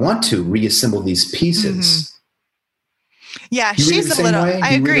doesn't even want to reassemble these pieces. Yeah, you she's a little.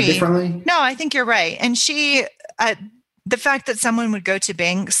 I agree. Differently? No, I think you're right. And she, the fact that someone would go to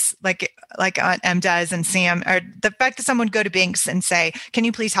Binks, like Aunt Em does, and Sam, or the fact that someone would go to Binks and say, "Can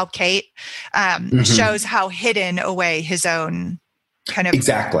you please help Kate?" Shows how hidden away his own kind of,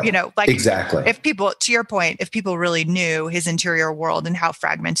 exactly. If people, to your point, if people really knew his interior world and how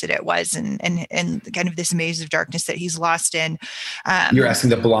fragmented it was, and kind of this maze of darkness that he's lost in. You're asking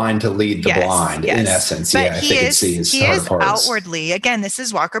the blind to lead the blind, in essence. But if they could see his he heart is of hearts. Outwardly, again, this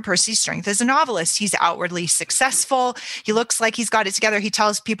is Walker Percy's strength as a novelist. He's outwardly successful. He looks like he's got it together. He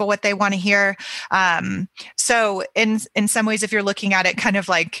tells people what they want to hear. So in some ways, if you're looking at it kind of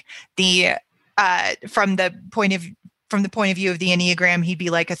like from the point of view of the Enneagram, he'd be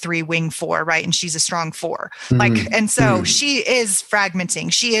like a 3-wing 4, right? And she's a strong 4. And so she is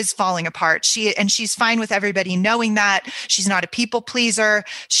fragmenting. She is falling apart. She's fine with everybody knowing that. She's not a people pleaser.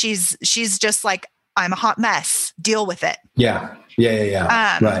 She's just like, I'm a hot mess. Deal with it. Yeah.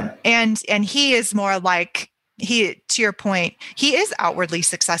 Right. And he is more like, to your point, he is outwardly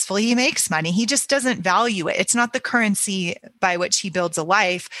successful. He makes money. He just doesn't value it. It's not the currency by which he builds a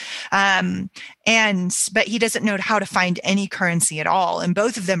life. But he doesn't know how to find any currency at all. And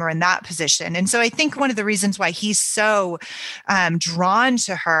both of them are in that position. And so I think one of the reasons why he's so drawn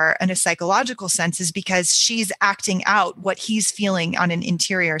to her in a psychological sense is because she's acting out what he's feeling on an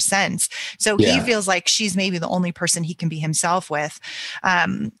interior sense. So he feels like she's maybe the only person he can be himself with.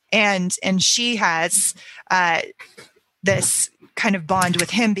 And she has this kind of bond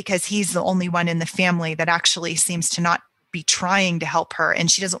with him because he's the only one in the family that actually seems to not be trying to help her, and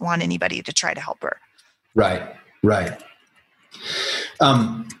she doesn't want anybody to try to help her. Right.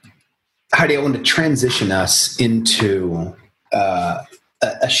 Heidi, I want to transition us into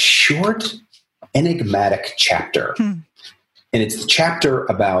a short, enigmatic chapter. And it's the chapter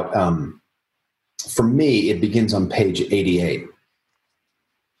about, for me, it begins on page 88,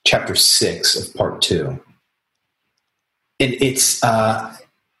 chapter 6 of part 2. And it's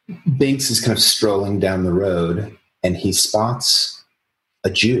Binks is kind of strolling down the road, and he spots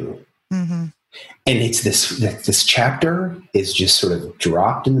a Jew. And it's this chapter is just sort of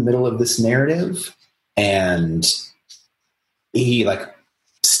dropped in the middle of this narrative, and he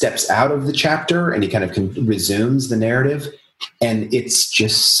steps out of the chapter and he kind of resumes the narrative. And it's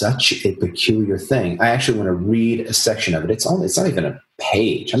just such a peculiar thing. I actually want to read a section of it. It's not even a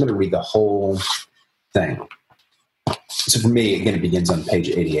page. I'm going to read the whole thing. So for me, again, it begins on page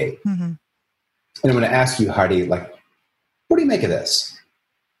 88. And I'm going to ask you, Heidi, what do you make of this?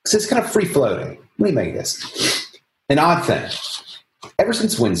 Because it's kind of free-floating. What do you make of this? An odd thing. Ever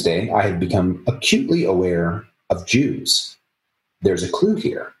since Wednesday, I have become acutely aware of Jews. There's a clue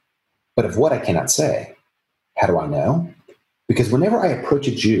here, but of what I cannot say. How do I know? Because whenever I approach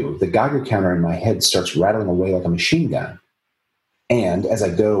a Jew, the Geiger counter in my head starts rattling away like a machine gun. And as I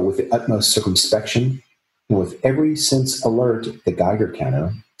go with the utmost circumspection, and with every sense alert, the Geiger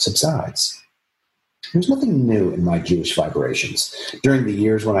counter subsides. There's nothing new in my Jewish vibrations. During the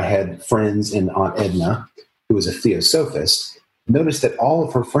years when I had friends in Aunt Edna, who was a theosophist, noticed that all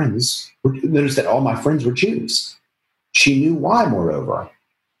my friends were Jews. She knew why, moreover.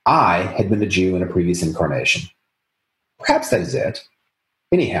 I had been a Jew in a previous incarnation. Perhaps that is it.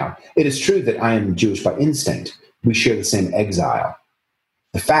 Anyhow, it is true that I am Jewish by instinct. We share the same exile.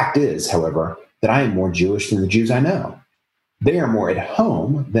 The fact is, however, that I am more Jewish than the Jews I know. They are more at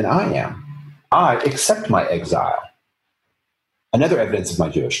home than I am. I accept my exile. Another evidence of my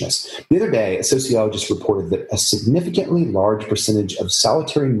Jewishness. The other day, a sociologist reported that a significantly large percentage of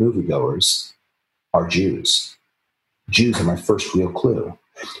solitary moviegoers are Jews. Jews are my first real clue.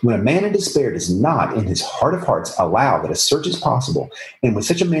 When a man in despair does not, in his heart of hearts, allow that a search is possible, and when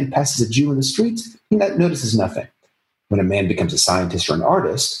such a man passes a Jew in the streets, he notices nothing. When a man becomes a scientist or an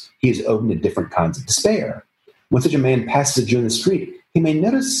artist, he is open to different kinds of despair. When such a man passes a Jew in the street, he may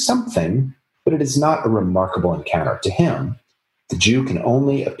notice something, but it is not a remarkable encounter. To him, the Jew can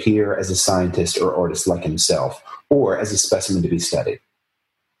only appear as a scientist or artist like himself, or as a specimen to be studied.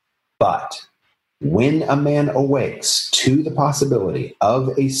 But when a man awakes to the possibility of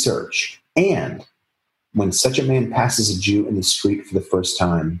a search, and when such a man passes a Jew in the street for the first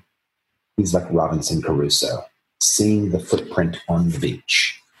time, he's like Robinson Crusoe, seeing the footprint on the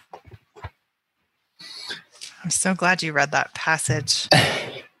beach. I'm so glad you read that passage.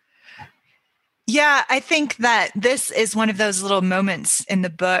 Yeah, I think that this is one of those little moments in the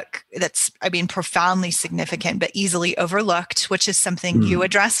book that's, profoundly significant, but easily overlooked, which is something you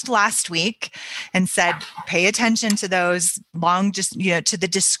addressed last week and said, pay attention to those to the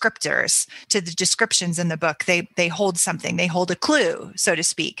descriptors, to the descriptions in the book. They hold something, they hold a clue, so to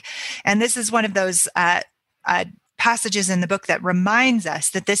speak. And this is one of those passages in the book that reminds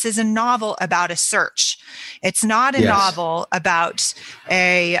us that this is a novel about a search. It's not a novel about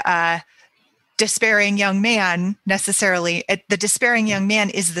a despairing young man necessarily. The despairing young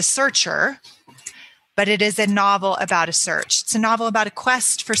man is the searcher, but it is a novel about a search. It's a novel about a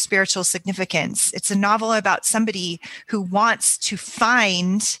quest for spiritual significance. It's a novel about somebody who wants to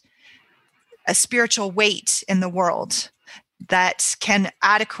find a spiritual weight in the world that can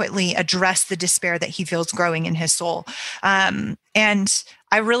adequately address the despair that he feels growing in his soul. And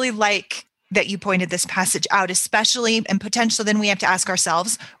I really like that you pointed this passage out, especially and potentially then we have to ask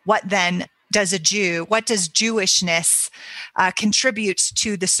ourselves, what does Jewishness contribute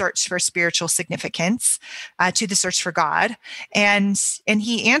to the search for spiritual significance, to the search for God? And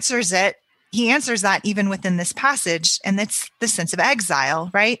he answers it. He answers that even within this passage, and that's the sense of exile,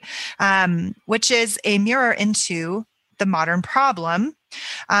 right? Which is a mirror into the modern problem,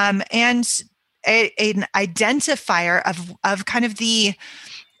 and an identifier of kind of the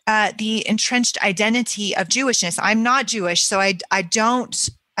entrenched identity of Jewishness. I'm not Jewish, so I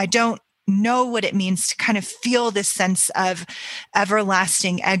don't know what it means to kind of feel this sense of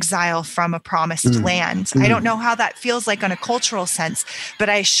everlasting exile from a promised land. I don't know how that feels like on a cultural sense, but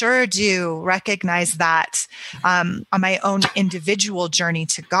I sure do recognize that on my own individual journey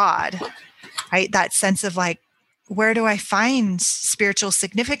to God, right? That sense of like, where do I find spiritual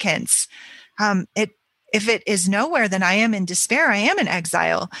significance? If it is nowhere, then I am in despair. I am in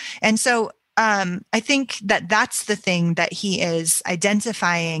exile. And so I think that that's the thing that he is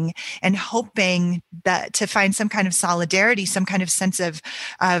identifying and hoping that to find some kind of solidarity, some kind of sense of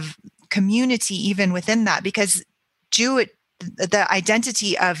community even within that, because the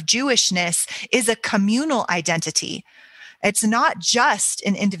identity of Jewishness is a communal identity. It's not just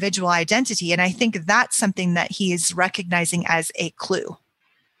an individual identity. And I think that's something that he is recognizing as a clue.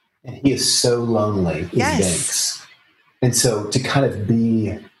 And he is so lonely, is Banks. And so to kind of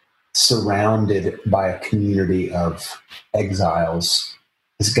be surrounded by a community of exiles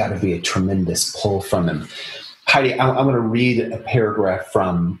has got to be a tremendous pull from him. Heidi, I'm going to read a paragraph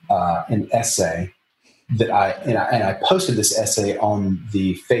from an essay that I posted this essay on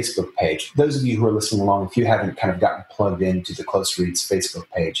the Facebook page. Those of you who are listening along, if you haven't kind of gotten plugged into the Close Reads Facebook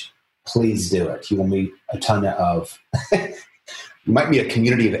page, please do it. You will meet a ton of, you might meet a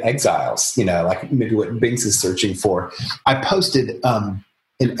community of exiles, like maybe what Binks is searching for. I posted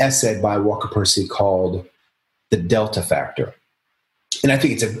an essay by Walker Percy called The Delta Factor. And I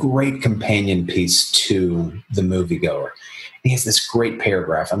think it's a great companion piece to The Moviegoer. He has this great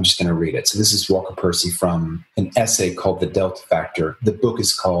paragraph. I'm just going to read it. So this is Walker Percy from an essay called The Delta Factor. The book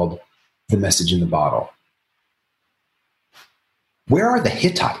is called The Message in the Bottle. Where are the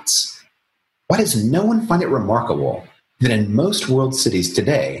Hittites? Why does no one find it remarkable that in most world cities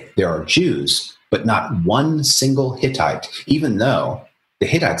today there are Jews, but not one single Hittite, even though the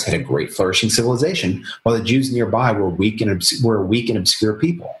Hittites had a great flourishing civilization, while the Jews nearby were weak and obscure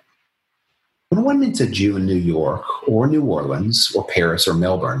people? When one meets a Jew in New York or New Orleans or Paris or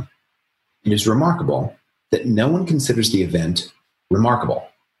Melbourne, it is remarkable that no one considers the event remarkable.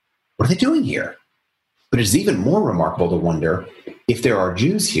 What are they doing here? But it is even more remarkable to wonder, if there are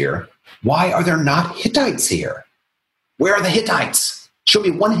Jews here, why are there not Hittites here? Where are the Hittites? Show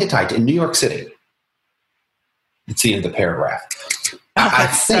me one Hittite in New York City. It's the end of the paragraph.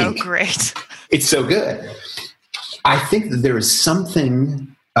 That's so great. It's so good. I think that there is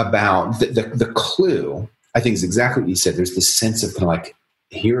something about the clue, I think is exactly what you said. There's this sense of kind of like,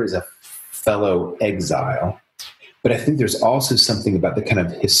 here is a fellow exile. But I think there's also something about the kind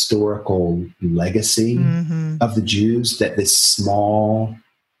of historical legacy of the Jews, that this small,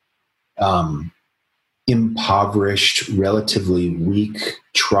 impoverished, relatively weak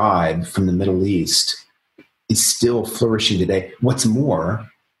tribe from the Middle East is still flourishing today. What's more,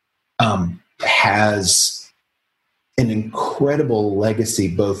 has an incredible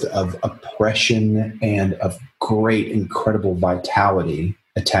legacy both of oppression and of great, incredible vitality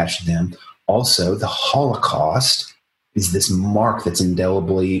attached to them. Also, the Holocaust is this mark that's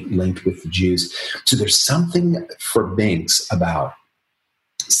indelibly linked with the Jews. So there's something for Binks about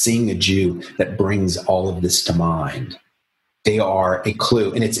seeing a Jew that brings all of this to mind. They are a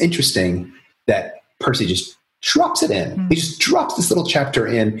clue. And it's interesting that Percy just drops it in. He just drops this little chapter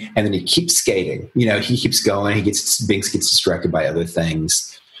in, and then he keeps skating. He keeps going. Binks gets distracted by other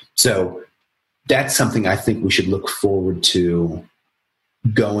things. So that's something I think we should look forward to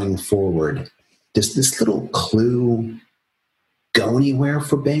going forward. Does this little clue go anywhere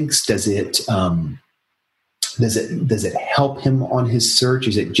for Binks? Does it help him on his search?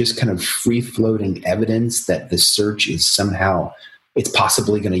 Is it just kind of free floating evidence that the search is somehow, it's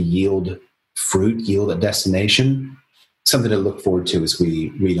possibly going to yield fruit, yield a destination? Something to look forward to as we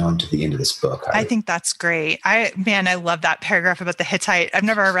read on to the end of this book. I think that's great. I love that paragraph about the Hittite. I've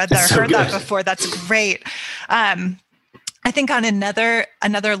never read that or heard that before. That's great. I think on another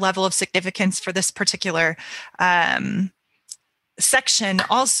level of significance for this particular section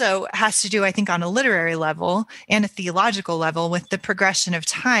also has to do, I think, on a literary level and a theological level with the progression of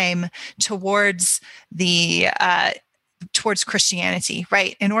time towards towards Christianity,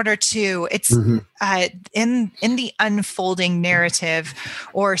 right? In order to, it's in the unfolding narrative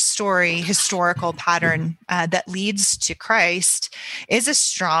or story, historical pattern that leads to Christ is a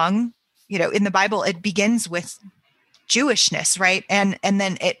strong, in the Bible, it begins with Jewishness, right? And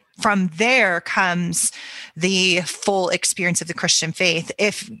then from there comes the full experience of the Christian faith.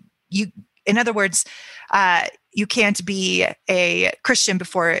 In other words, you can't be a Christian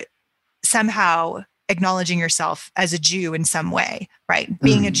before somehow acknowledging yourself as a Jew in some way, right?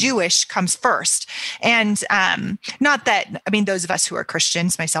 Being a Jewish comes first. And not that, those of us who are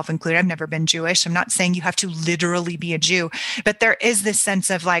Christians, myself included, I've never been Jewish. I'm not saying you have to literally be a Jew, but there is this sense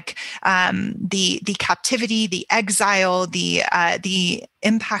of like the captivity, the exile, the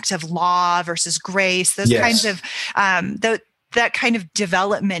impact of law versus grace, those kinds of that kind of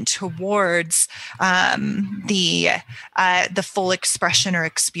development towards the full expression or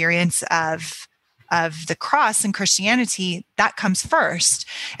experience of the cross and Christianity, that comes first.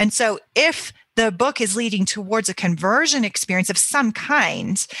 And so if the book is leading towards a conversion experience of some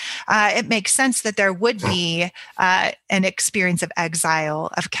kind, it makes sense that there would be an experience of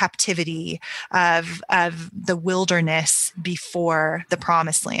exile, of captivity, of the wilderness before the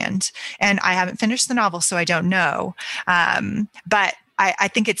promised land. And I haven't finished the novel, so I don't know. But I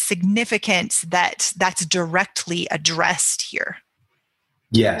think it's significant that that's directly addressed here.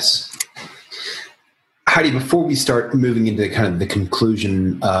 Yes. Heidi, before we start moving into kind of the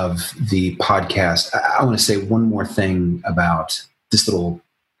conclusion of the podcast, I want to say one more thing about this little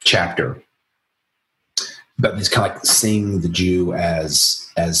chapter, about this kind of like seeing the Jew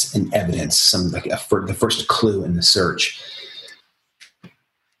as an evidence, the first clue in the search.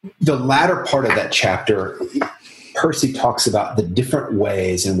 The latter part of that chapter, Percy talks about the different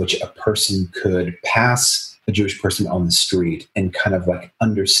ways in which a person could pass a Jewish person on the street and kind of like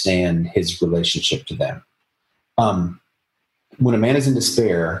understand his relationship to them. When a man is in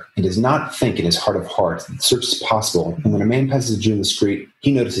despair and does not think in his heart of hearts that the search is possible, and when a man passes a Jew in the street,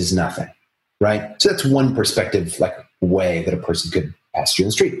 he notices nothing, right? So that's one perspective, like way that a person could pass a Jew in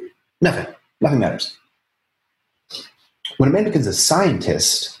the street. Nothing matters. When a man becomes a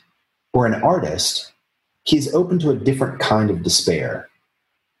scientist or an artist, he is open to a different kind of despair.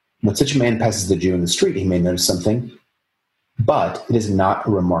 When such a man passes the Jew in the street, he may notice something, but it is not a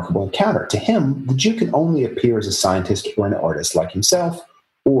remarkable encounter. To him, the Jew can only appear as a scientist or an artist like himself,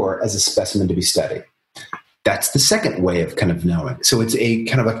 or as a specimen to be studied. That's the second way of kind of knowing. So it's a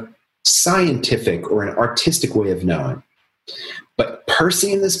kind of a scientific or an artistic way of knowing. But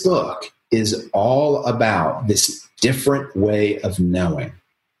Percy in this book is all about this different way of knowing.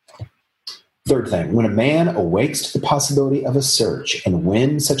 Third thing, when a man awakes to the possibility of a search, and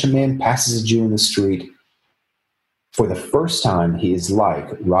when such a man passes a Jew in the street, For the first time, he is like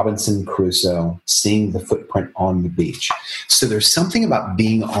Robinson Crusoe seeing the footprint on the beach. So there's something about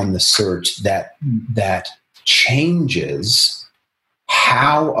being on the search that changes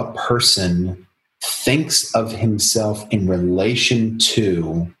how a person thinks of himself in relation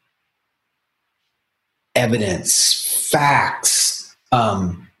to evidence, facts,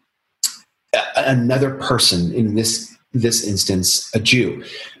 another person, in this instance, a Jew.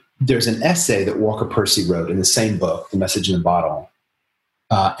 There's an essay that Walker Percy wrote in the same book, The Message in a Bottle.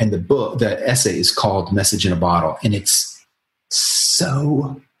 And the essay is called Message in a Bottle. And it's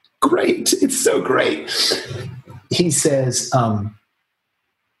so great. It's so great. He says,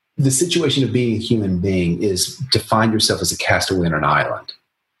 the situation of being a human being is to find yourself as a castaway on an island,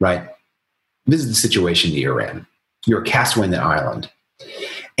 right? This is the situation that you're in. You're a castaway on the island.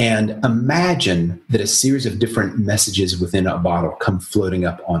 And imagine that a series of different messages within a bottle come floating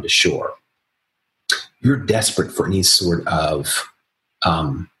up onto shore. You're desperate for any sort of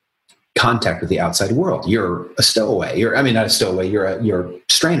contact with the outside world. You're a stowaway. Not a stowaway. You're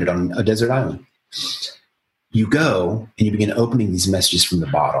stranded on a desert island. You go and you begin opening these messages from the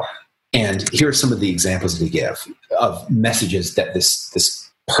bottle. And here are some of the examples that he gives of messages that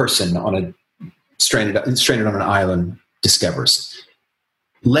this person stranded on an island discovers.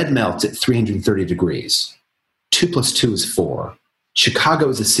 Lead melts at 330 degrees. 2 + 2 is 4. Chicago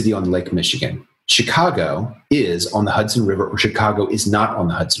is a city on Lake Michigan. Chicago is on the Hudson River, or Chicago is not on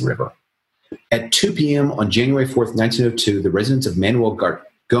the Hudson River. At 2 p.m. on January 4th, 1902, the residence of Manuel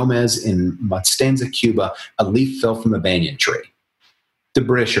Gomez in Matanzas, Cuba, a leaf fell from a banyan tree. The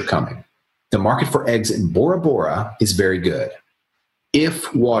British are coming. The market for eggs in Bora Bora is very good.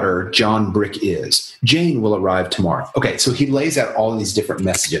 If water, John Brick is. Jane will arrive tomorrow. Okay, so he lays out all these different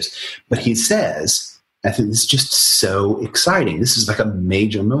messages. But he says, I think this is just so exciting. This is like a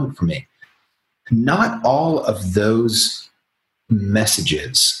major moment for me. Not all of those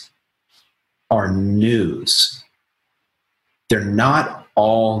messages are news. They're not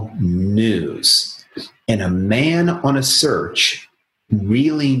all news. And a man on a search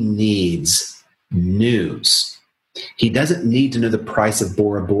really needs news. He doesn't need to know the price of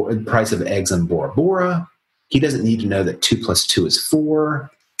price of eggs on Bora Bora. He doesn't need to know that 2 + 2 is 4.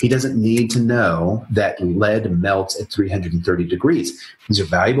 He doesn't need to know that lead melts at 330 degrees. These are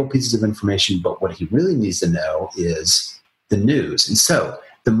valuable pieces of information, but what he really needs to know is the news. And so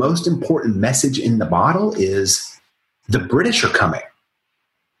the most important message in the bottle is the British are coming.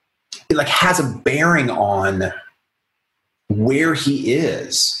 It has a bearing on where he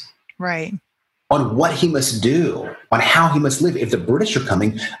is. Right. On what he must do, on how he must live. If the British are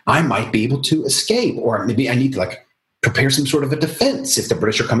coming, I might be able to escape, or maybe I need to prepare some sort of a defense. If the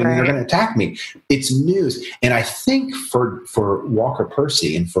British are coming, they're going to attack me. It's news. And I think for Walker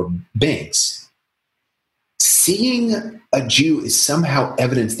Percy and for Binks, seeing a Jew is somehow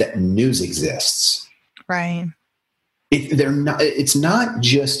evidence that news exists. Right. It's not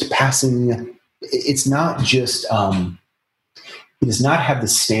just passing. It's not just. He does not have the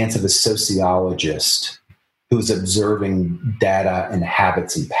stance of a sociologist who is observing data and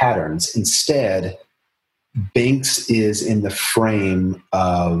habits and patterns. Instead, Binks is in the frame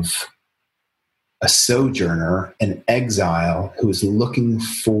of a sojourner, an exile, who is looking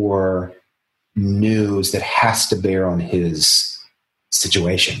for news that has to bear on his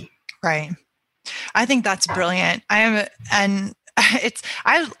situation. Right. I think that's brilliant. I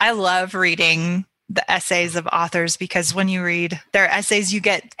love reading the essays of authors, because when you read their essays, you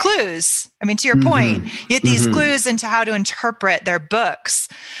get clues. To your point, you get these clues into how to interpret their books.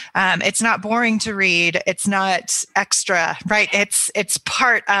 It's not boring to read. It's not extra, right? It's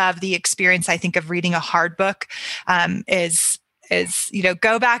part of the experience, I think, of reading a hard book, is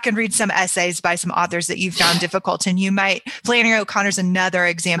go back and read some essays by some authors that you found difficult. And Flannery O'Connor's another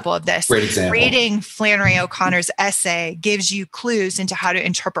example of this. Great example. Reading Flannery O'Connor's essay gives you clues into how to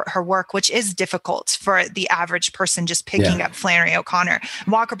interpret her work, which is difficult for the average person just picking up Flannery O'Connor.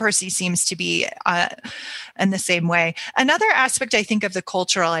 Walker Percy seems to be in the same way. Another aspect, I think, of the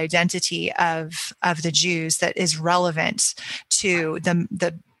cultural identity of the Jews that is relevant to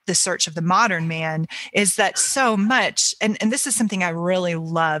the search of the modern man is that so much, and this is something I really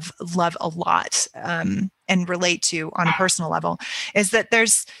love a lot, and relate to on a personal level, is that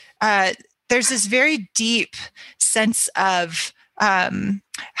there's this very deep sense of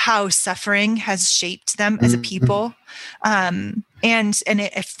how suffering has shaped them as a people, and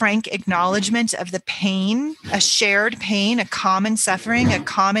a frank acknowledgement of the pain, a shared pain, a common suffering, a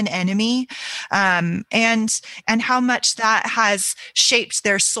common enemy, and how much that has shaped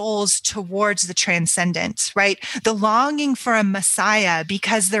their souls towards the transcendent, right? The longing for a Messiah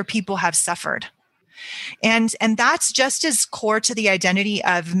because their people have suffered. And that's just as core to the identity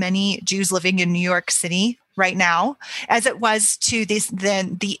of many Jews living in New York City right now as it was to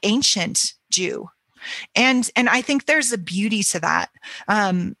the ancient Jew. And I think there's a beauty to that,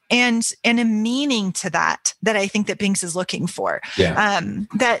 and a meaning to that I think that Binks is looking for. Yeah.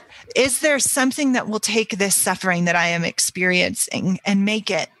 That is there something that will take this suffering that I am experiencing and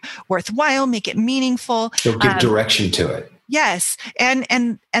make it worthwhile, make it meaningful. It'll give direction to it. Yes, and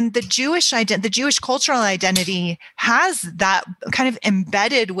the Jewish cultural identity has that kind of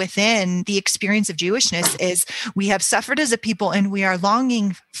embedded within the experience of Jewishness. Is we have suffered as a people, and we are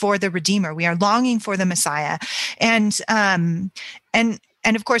longing for the Redeemer. We are longing for the Messiah, and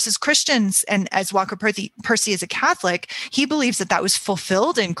of course, as Christians and as Walker Percy is a Catholic, he believes that was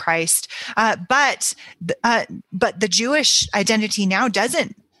fulfilled in Christ. But the Jewish identity now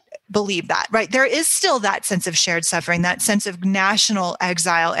doesn't believe that, right? There is still that sense of shared suffering, that sense of national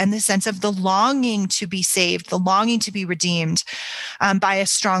exile, and the sense of the longing to be saved, the longing to be redeemed by a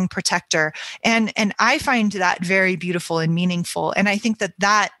strong protector. And I find that very beautiful and meaningful. And I think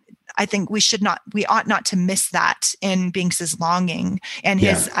I think we ought not to miss that in Binks's longing and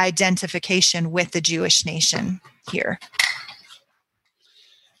his identification with the Jewish nation here.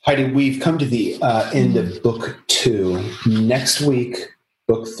 Heidi, we've come to the end of book 2. Next week,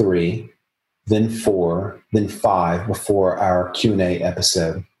 book 3, then 4, then 5 before our Q&A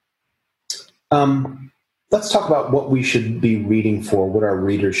episode. Let's talk about what we should be reading for, what our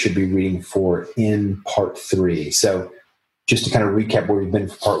readers should be reading for in part 3. So just to kind of recap where we've been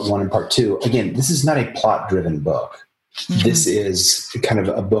for part 1 and part 2, again, this is not a plot-driven book. Mm-hmm. This is kind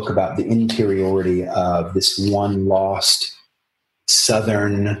of a book about the interiority of this one lost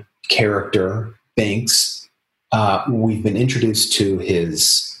Southern character, Binks. We've been introduced to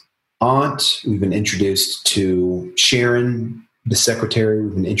his aunt. We've been introduced to Sharon, the secretary.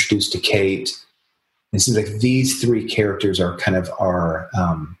 We've been introduced to Kate. It seems like these 3 characters are kind of our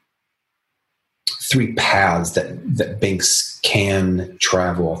 3 paths that Binks can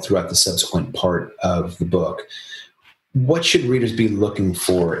travel throughout the subsequent part of the book. What should readers be looking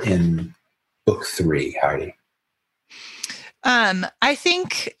for in book 3, Heidi? I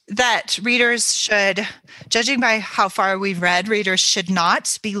think that readers should, judging by how far we've read, readers should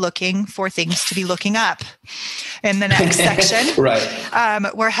not be looking for things to be looking up in the next section.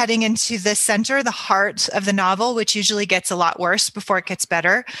 Right. We're heading into the center, the heart of the novel, which usually gets a lot worse before it gets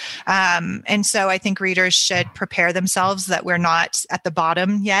better. And so I think readers should prepare themselves that we're not at the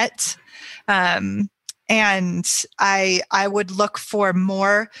bottom yet. And I would look for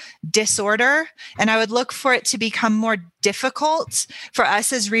more disorder, and I would look for it to become more difficult for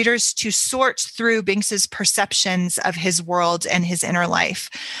us as readers to sort through Binks's perceptions of his world and his inner life.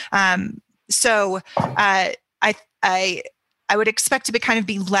 So I would expect to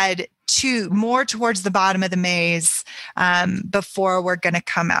be led to more towards the bottom of the maze before we're going to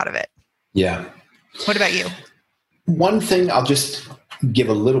come out of it. Yeah. What about you? One thing I'll just give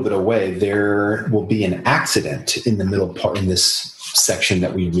a little bit away. There will be an accident in the middle part in this section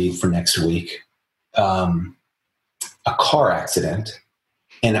that we read for next week, a car accident.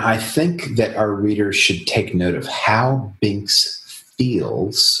 And I think that our readers should take note of how Binks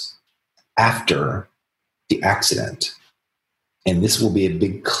feels after the accident. And this will be a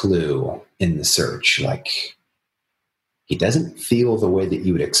big clue in the search. Like, he doesn't feel the way that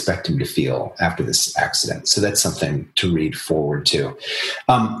you would expect him to feel after this accident. So that's something to read forward to.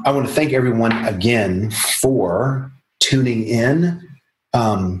 I want to thank everyone again for tuning in.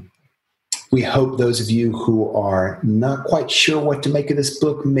 We hope those of you who are not quite sure what to make of this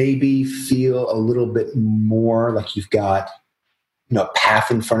book maybe feel a little bit more like you've got a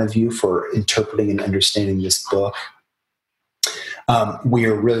path in front of you for interpreting and understanding this book. We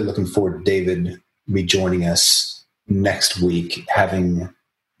are really looking forward to David rejoining us next week.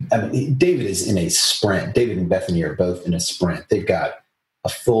 David is in a sprint. David and Bethany are both in a sprint. They've got a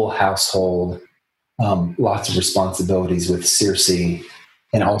full household, lots of responsibilities with Circe,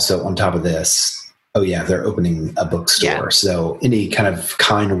 and also on top of this, they're opening a bookstore. Yeah. So any kind of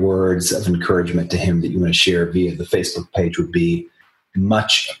kind words of encouragement to him that you want to share via the Facebook page would be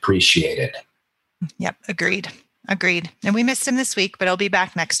much appreciated. Yep, agreed. And we missed him this week, but he'll be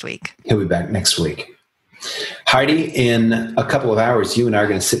back next week. He'll be back next week. Heidi, in a couple of hours, you and I are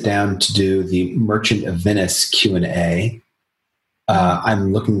going to sit down to do the Merchant of Venice Q&A.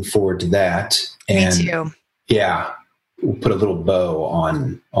 I'm looking forward to that. And me too. Yeah, we'll put a little bow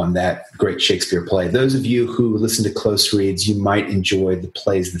on that great Shakespeare play. Those of you who listen to Close Reads, you might enjoy The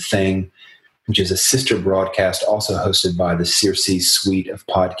Play's the Thing, which is a sister broadcast also hosted by the Circe suite of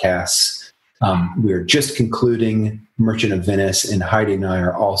podcasts. We're just concluding Merchant of Venice, and Heidi and I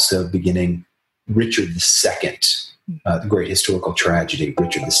are also beginning Richard II, the great historical tragedy,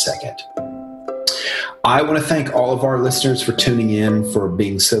 Richard II. I want to thank all of our listeners for tuning in, for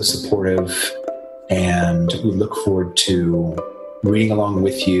being so supportive, and we look forward to reading along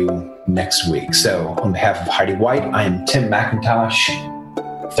with you next week. So on behalf of Heidi White, I am Tim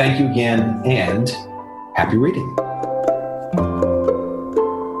McIntosh. Thank you again, and happy reading.